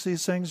sometimes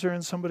these things are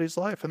in somebody's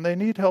life and they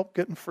need help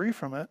getting free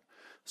from it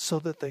so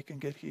that they can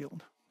get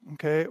healed,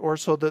 okay? Or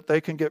so that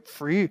they can get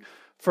free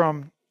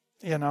from,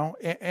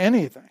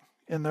 anything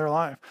in their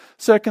life.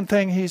 Second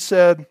thing he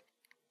said,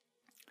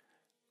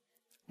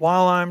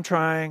 while I'm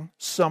trying,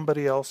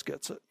 somebody else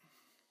gets it.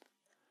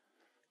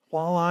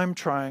 While I'm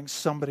trying,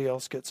 somebody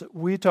else gets it.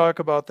 We talk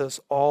about this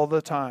all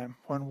the time.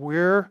 When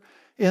we're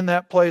in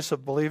that place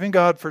of believing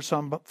God for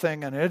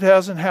something and it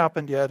hasn't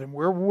happened yet and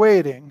we're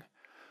waiting,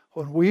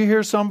 when we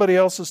hear somebody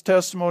else's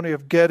testimony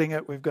of getting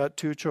it, we've got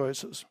two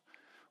choices.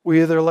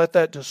 We either let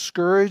that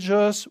discourage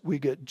us, we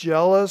get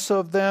jealous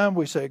of them,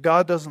 we say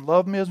God doesn't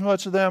love me as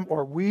much as them,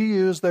 or we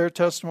use their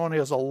testimony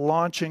as a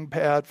launching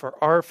pad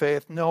for our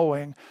faith,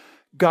 knowing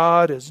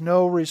God is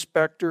no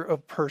respecter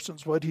of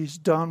persons. What he's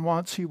done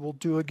once, he will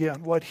do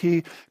again.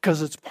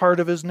 Because it's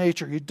part of his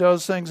nature. He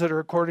does things that are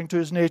according to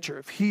his nature.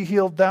 If he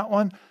healed that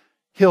one,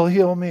 he'll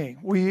heal me.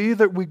 We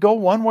go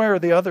one way or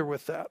the other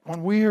with that.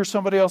 When we hear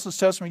somebody else's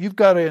testimony, you've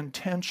got to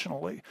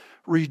intentionally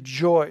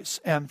rejoice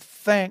and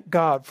thank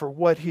God for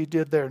what he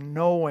did there,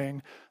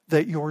 knowing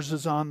that yours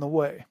is on the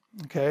way.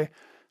 Okay?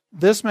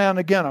 This man,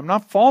 again, I'm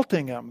not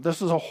faulting him.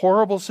 This is a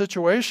horrible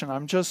situation.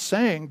 I'm just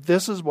saying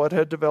this is what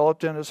had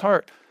developed in his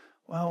heart.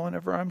 Well,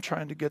 whenever I'm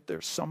trying to get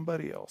there,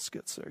 somebody else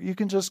gets there. You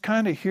can just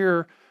kind of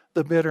hear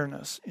the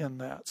bitterness in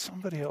that.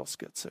 Somebody else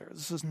gets there.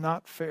 This is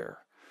not fair.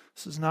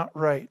 This is not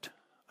right.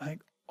 I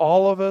think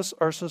all of us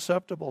are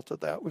susceptible to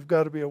that. We've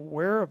got to be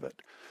aware of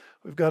it.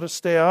 We've got to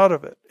stay out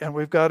of it. And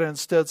we've got to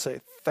instead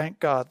say, thank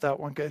God that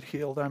one got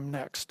healed. I'm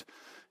next.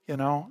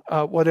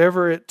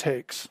 Whatever it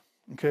takes.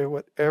 Okay,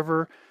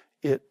 whatever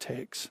it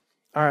takes.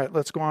 All right,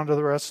 let's go on to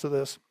the rest of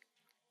this.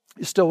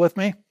 You still with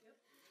me?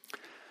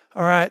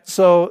 All right,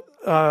 so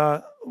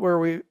where are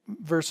we?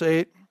 Verse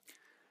 8.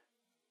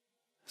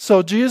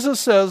 So Jesus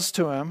says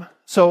to him,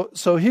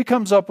 so he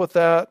comes up with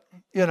that,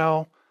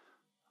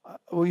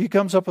 he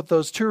comes up with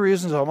those two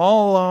reasons. I'm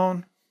all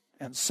alone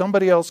and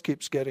somebody else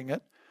keeps getting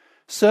it.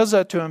 Says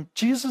that to him.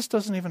 Jesus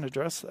doesn't even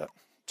address that.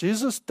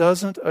 Jesus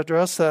doesn't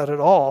address that at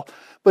all,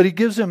 but he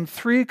gives him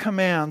three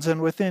commands,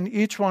 and within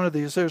each one of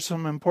these, there's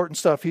some important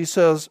stuff. He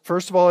says,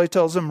 first of all, he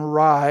tells him,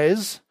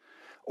 rise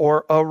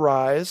or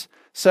arise.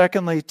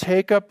 Secondly,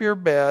 take up your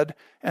bed.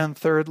 And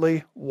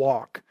thirdly,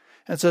 walk.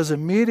 And it says,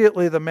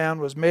 immediately the man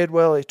was made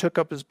well. He took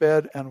up his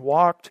bed and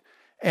walked.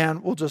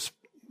 And we'll just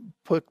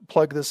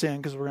plug this in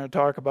because we're going to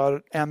talk about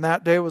it. And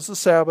that day was the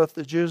Sabbath.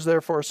 The Jews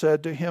therefore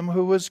said to him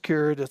who was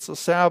cured, it's the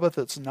Sabbath.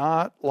 It's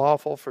not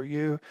lawful for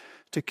you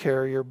to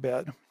carry your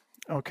bed.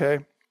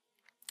 Okay?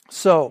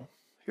 So,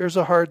 here's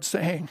a hard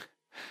saying.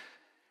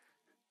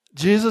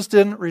 Jesus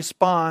didn't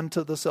respond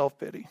to the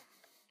self-pity.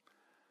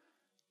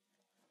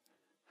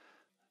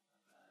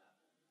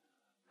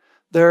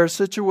 There are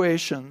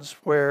situations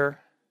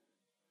where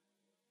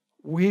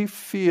we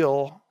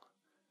feel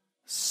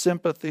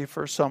sympathy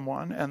for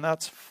someone, and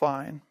that's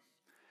fine.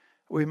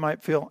 We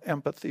might feel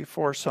empathy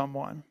for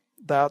someone.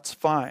 that's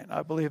fine.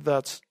 I believe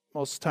that's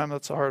most of the time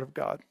that's the heart of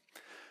God.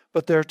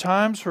 But there are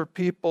times where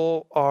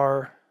people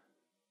are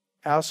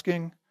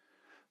asking,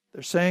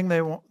 they're saying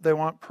they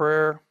want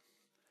prayer,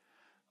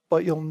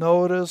 but you'll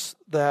notice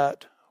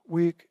that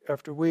week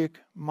after week,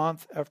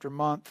 month after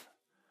month,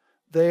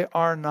 they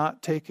are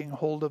not taking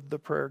hold of the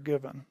prayer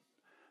given.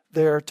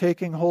 They are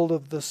taking hold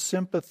of the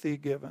sympathy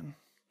given.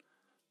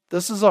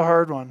 This is a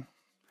hard one,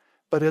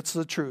 but it's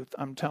the truth.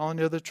 I'm telling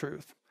you the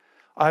truth.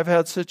 I've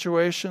had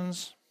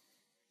situations,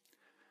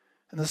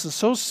 and this is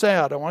so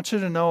sad. I want you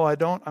to know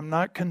I'm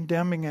not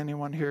condemning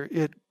anyone here.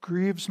 It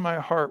grieves my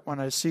heart when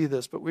I see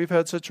this, but we've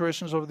had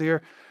situations over the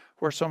year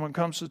where someone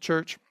comes to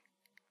church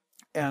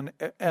and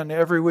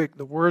every week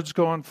the word's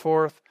going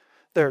forth.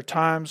 There are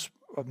times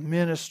of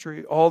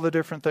ministry, all the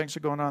different things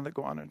that go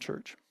on in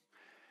church.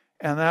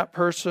 And that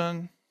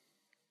person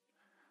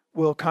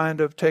will kind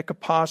of take a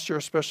posture,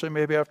 especially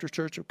maybe after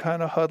church, of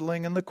kind of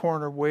huddling in the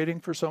corner, waiting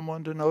for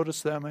someone to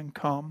notice them and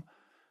come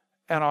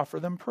and offer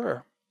them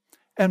prayer.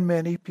 And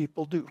many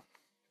people do,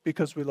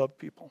 because we love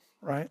people,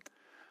 right?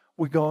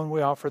 We go and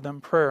we offer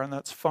them prayer, and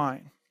that's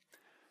fine.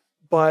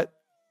 But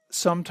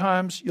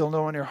sometimes you'll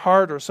know in your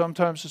heart, or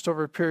sometimes just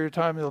over a period of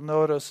time, you'll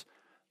notice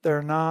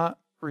they're not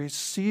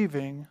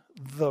receiving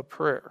the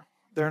prayer.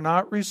 They're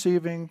not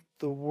receiving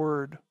the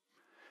word.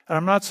 And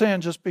I'm not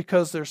saying just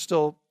because they're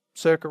still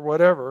sick or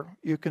whatever.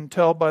 You can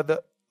tell by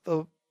the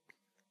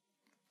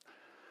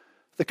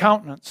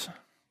countenance.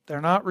 They're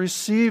not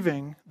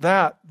receiving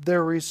that.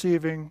 They're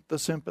receiving the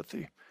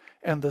sympathy.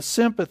 And the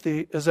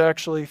sympathy is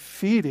actually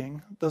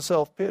feeding the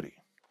self-pity.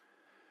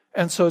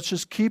 And so it's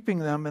just keeping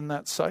them in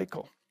that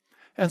cycle.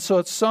 And so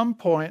at some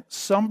point,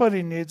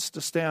 somebody needs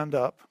to stand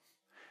up.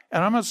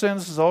 And I'm not saying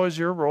this is always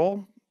your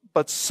role,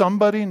 but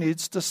somebody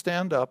needs to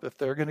stand up if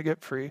they're going to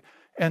get free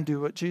and do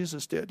what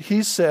Jesus did.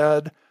 He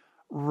said,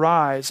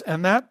 rise.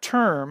 And that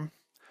term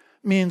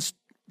means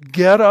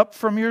get up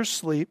from your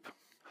sleep,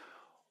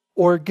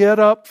 or get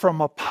up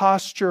from a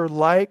posture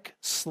like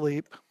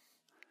sleep,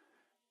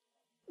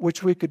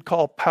 which we could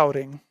call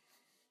pouting.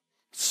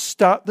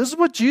 Stop. This is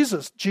what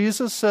Jesus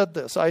said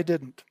this. I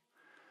didn't.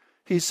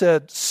 He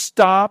said,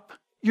 stop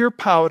your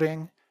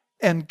pouting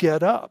and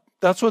get up.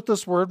 That's what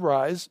this word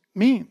rise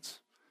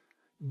means.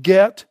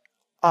 Get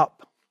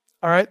up.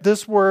 All right,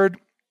 this word,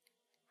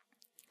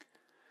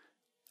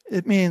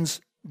 it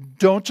means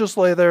don't just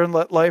lay there and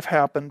let life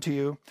happen to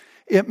you.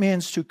 It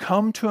means to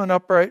come to an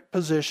upright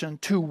position,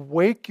 to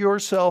wake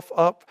yourself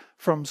up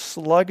from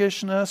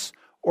sluggishness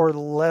or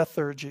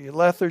lethargy.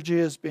 Lethargy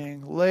is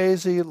being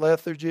lazy.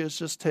 Lethargy is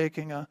just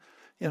taking a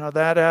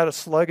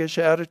sluggish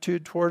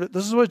attitude toward it.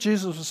 This is what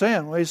Jesus was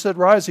saying when he said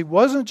rise. He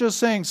wasn't just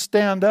saying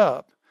stand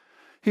up.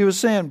 He was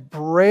saying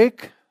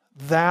break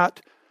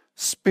that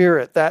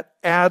spirit, that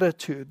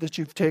attitude that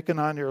you've taken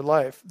on your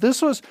life.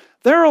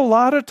 There are a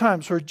lot of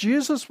times where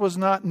Jesus was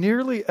not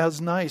nearly as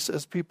nice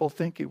as people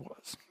think he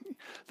was.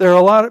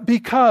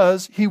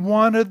 Because he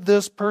wanted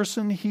this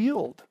person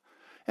healed.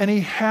 And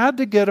he had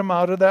to get him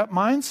out of that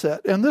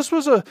mindset. And this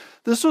was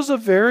a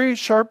very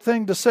sharp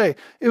thing to say.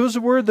 It was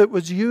a word that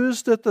was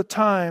used at the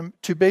time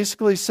to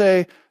basically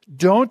say,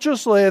 don't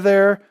just lay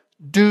there,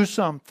 do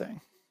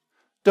something.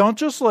 Don't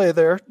just lay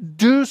there,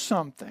 do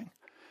something.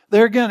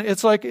 There again,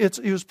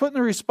 he was putting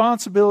the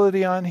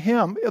responsibility on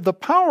him. The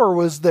power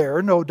was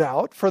there, no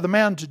doubt, for the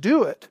man to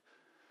do it.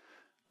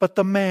 But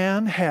the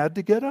man had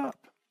to get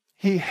up.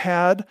 He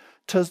had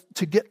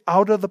to get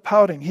out of the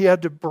pouting. He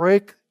had to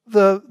break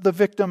the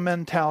victim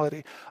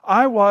mentality.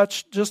 I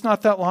watched, just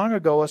not that long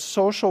ago, a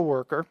social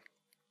worker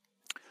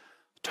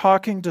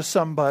talking to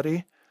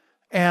somebody,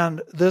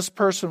 and this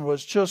person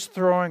was just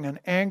throwing an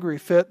angry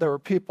fit. There were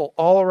people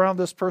all around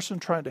this person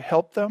trying to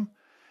help them.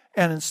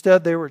 And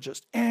instead, they were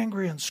just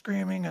angry and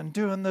screaming and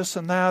doing this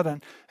and that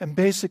and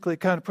basically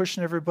kind of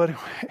pushing everybody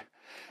away.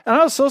 And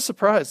I was so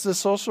surprised. This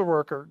social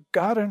worker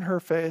got in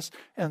her face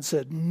and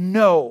said,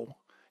 no,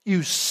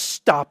 you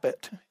stop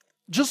it.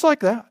 Just like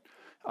that.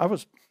 I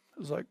was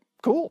like,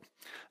 cool.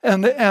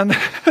 And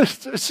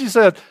she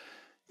said,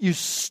 you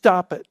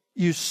stop it.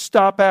 You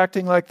stop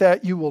acting like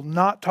that. You will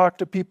not talk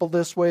to people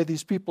this way.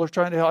 These people are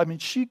trying to help. I mean,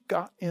 she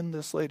got in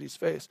this lady's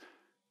face,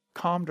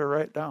 calmed her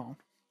right down.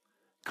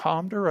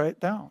 Calmed her right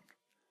down.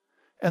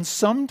 And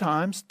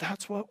sometimes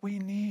that's what we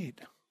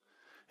need.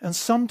 And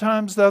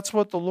sometimes that's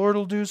what the Lord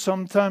will do.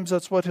 Sometimes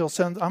that's what he'll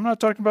send. I'm not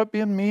talking about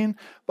being mean,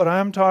 but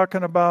I'm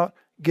talking about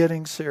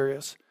getting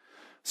serious.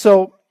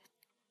 So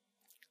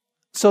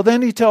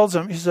then he tells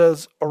him, he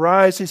says,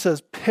 arise. He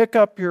says, pick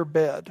up your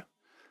bed.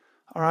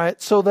 All right.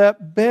 So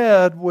that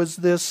bed was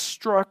this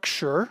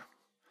structure.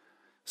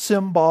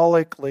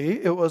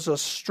 Symbolically, it was a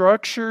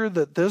structure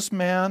that this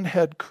man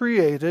had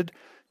created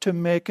to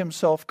make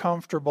himself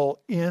comfortable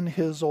in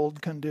his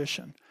old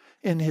condition,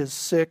 in his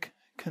sick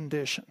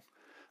condition.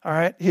 All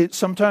right.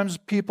 Sometimes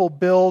people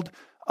build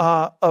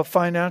a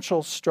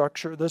financial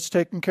structure that's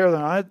taking care of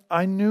them.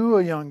 I knew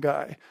a young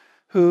guy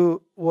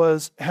who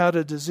had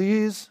a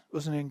disease,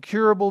 was an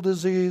incurable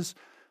disease.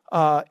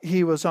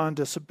 He was on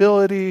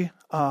disability.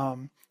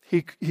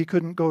 He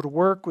couldn't go to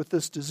work with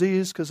this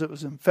disease because it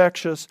was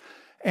infectious.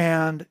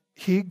 And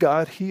he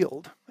got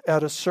healed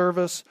at a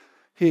service.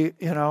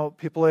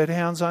 People laid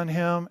hands on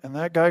him, and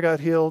that guy got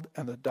healed,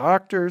 and the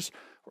doctors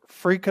were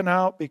freaking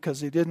out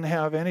because he didn't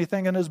have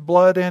anything in his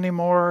blood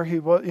anymore.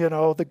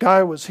 The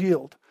guy was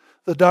healed.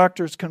 The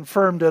doctors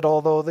confirmed it,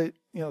 although they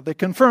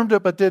confirmed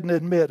it but didn't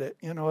admit it.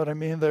 You know what I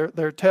mean?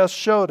 Their tests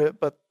showed it,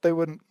 but they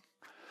wouldn't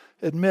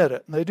admit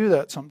it. And they do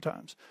that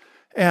sometimes.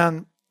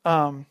 And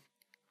so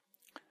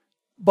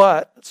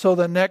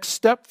the next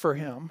step for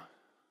him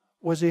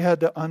was he had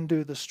to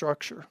undo the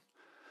structure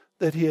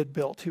that he had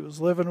built. He was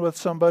living with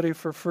somebody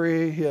for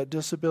free. He had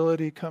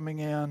disability coming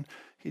in.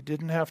 He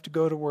didn't have to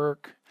go to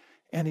work.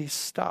 And he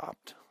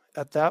stopped.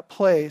 At that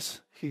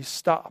place, he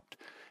stopped.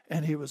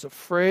 And he was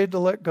afraid to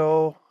let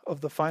go of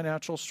the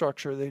financial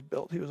structure they'd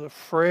built. He was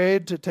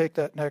afraid to take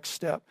that next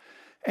step.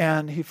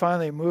 And he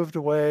finally moved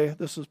away.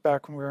 This was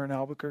back when we were in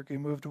Albuquerque. He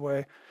moved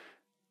away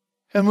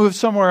and moved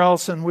somewhere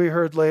else. And we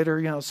heard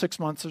later, 6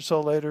 months or so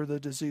later, the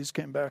disease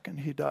came back and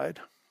he died.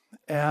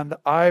 And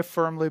I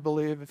firmly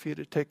believe if he'd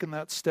have taken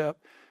that step,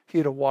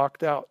 he'd have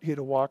walked out. He'd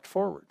have walked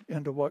forward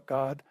into what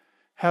God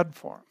had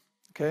for him.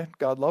 Okay,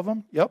 God love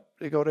him? Yep.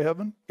 Did he go to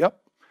heaven? Yep.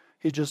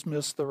 He just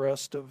missed the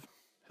rest of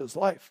his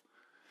life.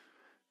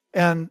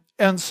 And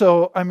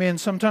so,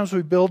 sometimes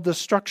we build this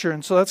structure,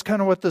 and so that's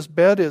kind of what this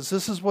bed is.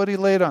 This is what he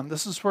laid on.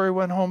 This is where he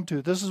went home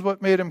to. This is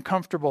what made him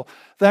comfortable.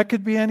 That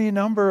could be any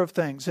number of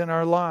things in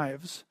our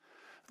lives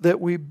that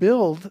we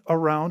build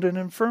around an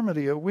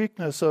infirmity, a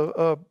weakness,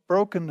 a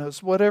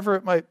brokenness, whatever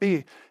it might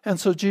be. And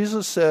so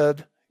Jesus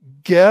said,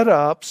 get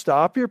up,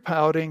 stop your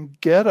pouting,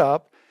 get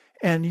up,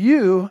 and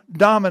you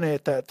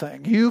dominate that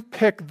thing. You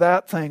pick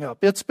that thing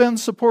up. It's been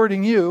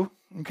supporting you,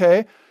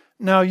 okay?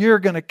 Now you're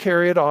going to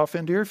carry it off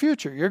into your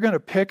future. You're going to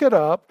pick it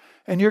up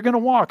and you're going to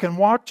walk. And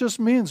walk just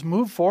means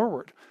move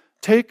forward.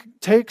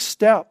 Take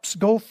steps.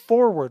 Go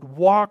forward.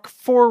 Walk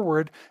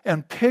forward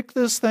and pick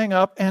this thing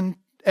up and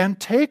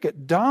take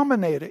it.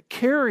 Dominate it.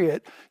 Carry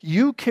it.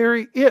 You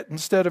carry it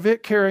instead of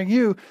it carrying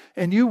you,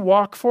 and you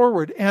walk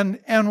forward. And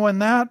when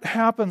that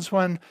happens,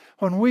 when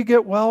we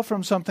get well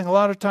from something, a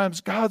lot of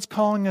times God's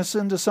calling us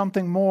into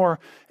something more.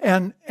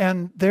 And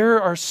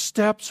there are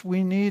steps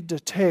we need to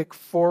take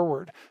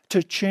forward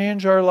to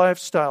change our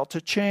lifestyle,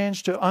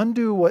 to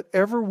undo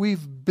whatever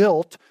we've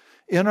built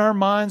in our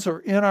minds or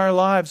in our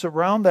lives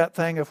around that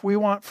thing if we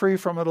want free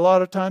from it a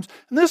lot of times.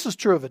 And this is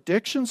true of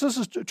addictions. This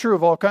is true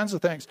of all kinds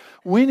of things.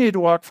 We need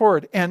to walk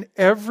forward. And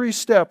every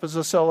step is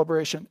a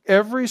celebration.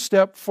 Every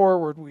step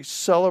forward, we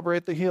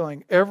celebrate the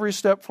healing. Every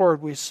step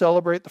forward, we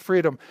celebrate the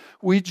freedom.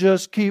 We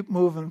just keep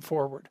moving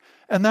forward.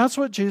 And that's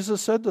what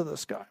Jesus said to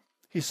this guy.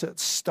 He said,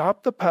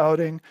 stop the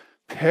pouting,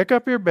 pick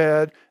up your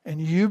bed, and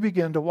you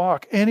begin to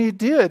walk. And he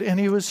did. And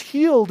he was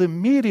healed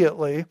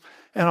immediately.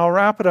 And I'll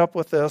wrap it up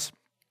with this.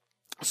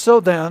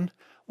 So then,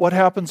 what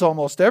happens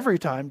almost every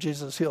time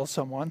Jesus heals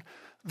someone,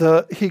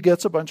 he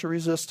gets a bunch of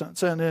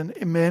resistance. And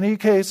in many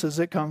cases,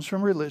 it comes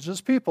from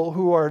religious people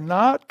who are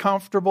not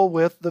comfortable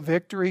with the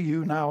victory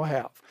you now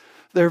have.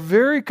 They're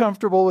very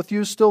comfortable with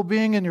you still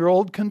being in your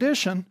old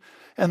condition.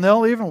 And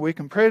we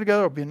can pray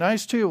together, it'll be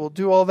nice to you, we'll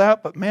do all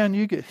that. But man,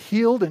 you get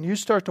healed and you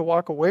start to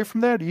walk away from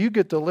that. You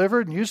get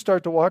delivered and you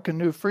start to walk in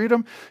new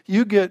freedom.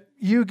 You get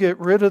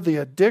rid of the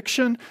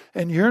addiction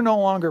and you're no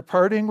longer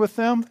partying with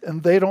them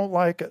and they don't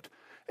like it.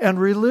 And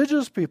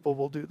religious people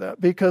will do that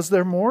because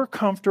they're more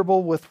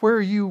comfortable with where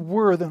you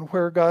were than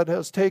where God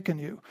has taken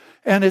you.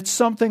 And it's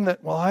something that,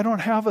 I don't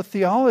have a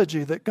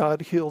theology that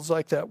God heals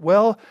like that.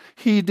 Well,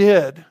 he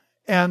did.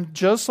 And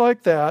just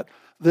like that,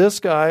 this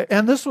guy,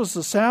 and this was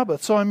the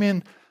Sabbath. So,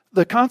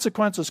 the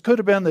consequences could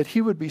have been that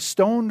he would be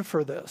stoned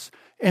for this.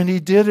 And he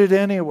did it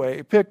anyway.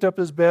 He picked up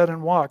his bed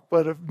and walked.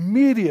 But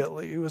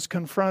immediately he was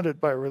confronted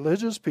by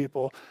religious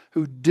people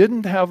who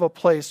didn't have a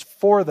place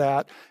for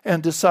that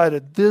and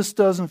decided this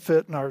doesn't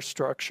fit in our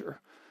structure.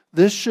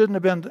 This shouldn't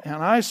have been,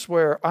 and I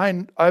swear,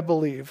 I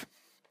believe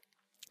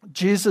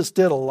Jesus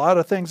did a lot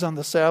of things on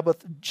the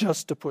Sabbath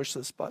just to push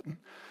this button.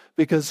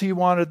 Because he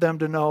wanted them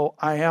to know,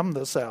 I am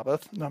the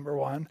Sabbath, number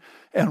one,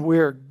 and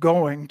we're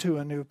going to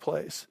a new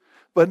place.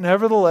 But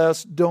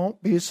nevertheless,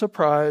 don't be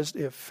surprised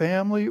if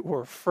family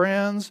or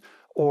friends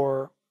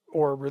or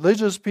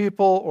religious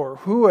people or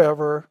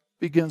whoever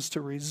begins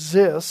to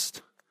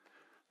resist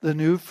the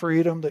new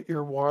freedom that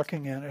you're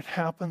walking in. It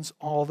happens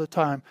all the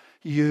time.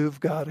 You've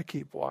got to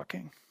keep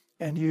walking.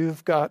 And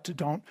you've got to,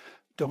 don't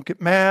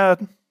get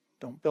mad,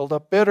 don't build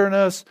up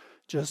bitterness.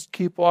 Just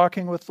keep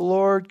walking with the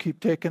Lord, keep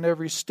taking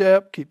every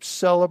step, keep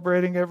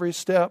celebrating every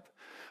step.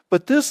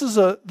 But these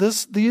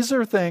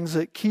are things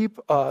that keep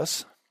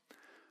us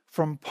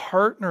from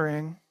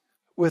partnering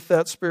with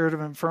that spirit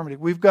of infirmity.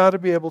 We've got to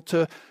be able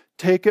to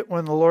take it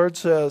when the Lord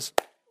says,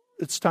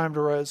 it's time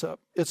to rise up.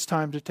 It's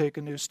time to take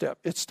a new step.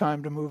 It's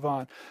time to move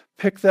on.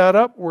 Pick that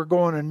up. We're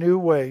going a new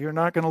way. You're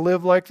not going to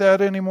live like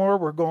that anymore.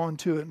 We're going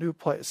to a new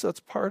place. That's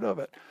part of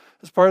it.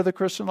 It's part of the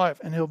Christian life.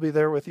 And he'll be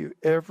there with you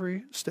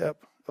every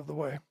step of the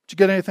way. Did you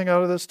get anything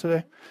out of this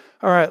today?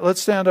 All right,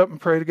 let's stand up and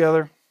pray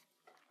together.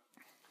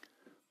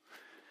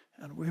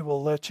 And we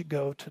will let you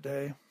go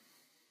today.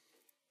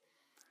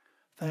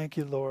 Thank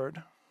you,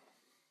 Lord.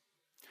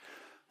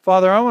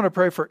 Father, I want to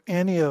pray for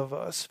any of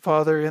us,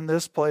 Father, in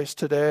this place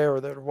today or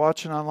that are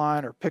watching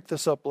online or pick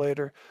this up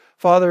later.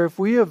 Father, if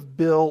we have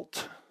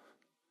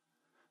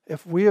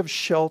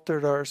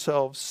sheltered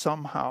ourselves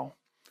somehow,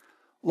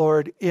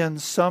 Lord, in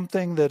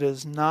something that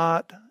is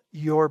not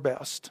your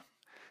best,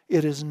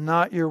 it is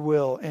not your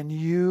will, and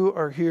you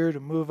are here to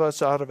move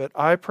us out of it.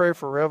 I pray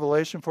for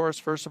revelation for us,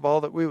 first of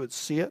all, that we would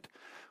see it.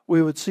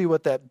 We would see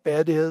what that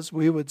bed is.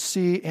 We would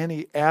see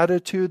any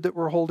attitude that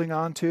we're holding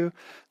on to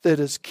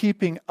that is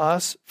keeping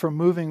us from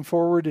moving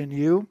forward in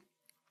you.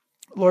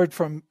 Lord,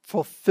 from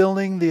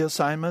fulfilling the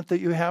assignment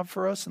that you have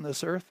for us in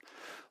this earth.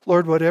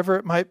 Lord, whatever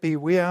it might be,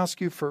 we ask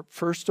you for,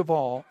 first of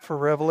all, for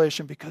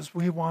revelation, because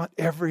we want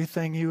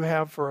everything you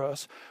have for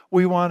us.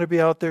 We want to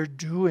be out there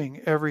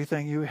doing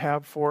everything you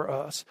have for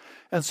us.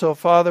 And so,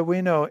 Father,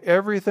 we know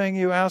everything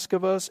you ask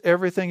of us,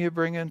 everything you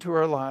bring into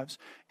our lives,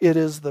 it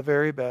is the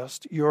very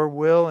best. Your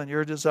will and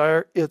your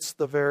desire, it's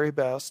the very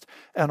best.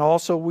 And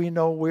also we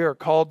know we are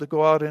called to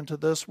go out into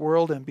this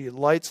world and be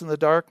lights in the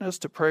darkness,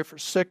 to pray for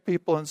sick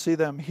people and see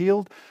them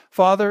healed.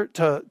 Father,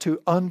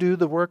 to undo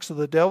the works of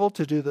the devil,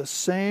 to do the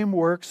same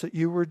works that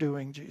you were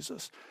doing,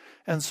 Jesus.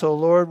 And so,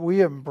 Lord,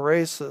 we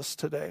embrace this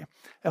today.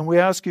 And we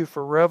ask you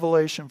for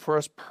revelation for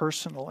us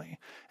personally.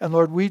 And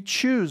Lord, we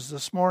choose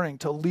this morning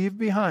to leave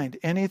behind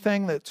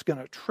anything that's going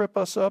to trip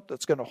us up,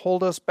 that's going to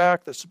hold us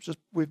back,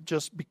 we've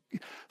just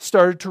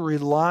started to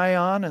rely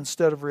on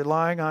instead of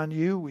relying on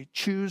you. We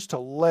choose to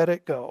let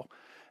it go.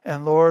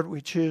 And Lord,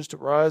 we choose to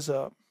rise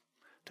up,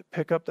 to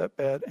pick up that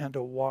bed, and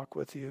to walk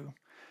with you.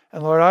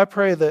 And Lord, I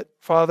pray that,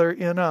 Father,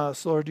 in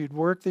us, Lord, you'd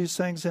work these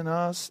things in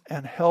us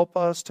and help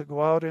us to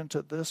go out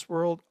into this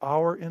world,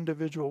 our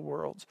individual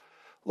worlds,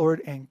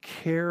 Lord, and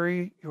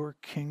carry your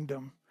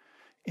kingdom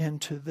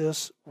into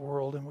this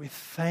world. And we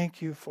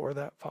thank you for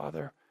that,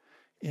 Father,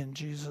 in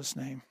Jesus'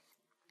 name.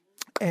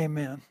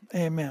 Amen.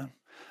 Amen.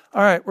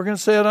 All right, we're going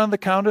to say it on the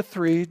count of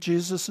 3.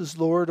 Jesus is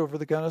Lord over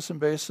the Gunnison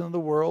Basin of the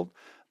world.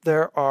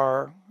 There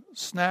are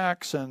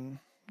snacks and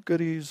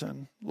goodies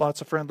and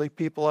lots of friendly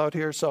people out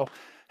here, so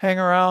hang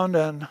around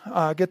and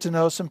get to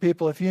know some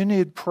people. If you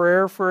need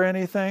prayer for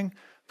anything,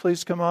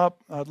 please come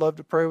up. I'd love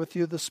to pray with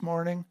you this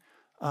morning.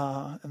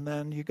 And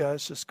then you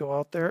guys just go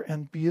out there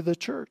and be the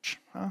church.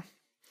 Huh?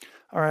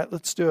 All right,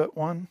 let's do it.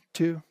 1,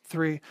 2,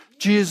 3.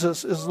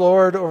 Jesus is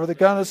Lord over the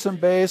Gunnison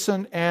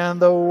Basin and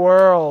the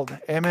world.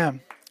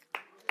 Amen.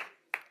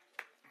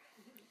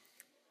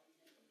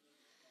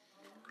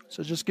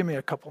 So just give me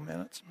a couple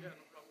minutes.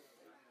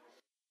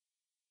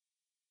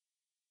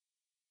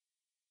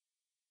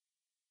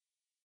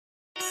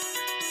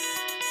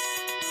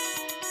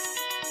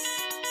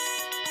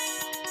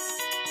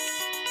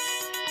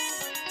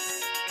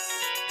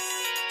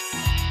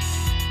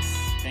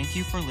 Thank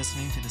you for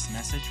listening to this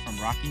message from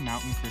Rocky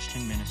Mountain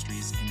Christian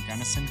Ministries in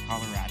Gunnison,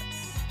 Colorado.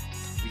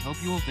 We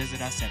hope you will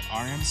visit us at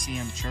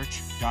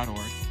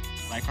rmcmchurch.org,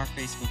 like our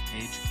Facebook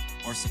page,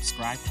 or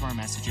subscribe to our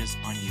messages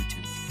on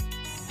YouTube.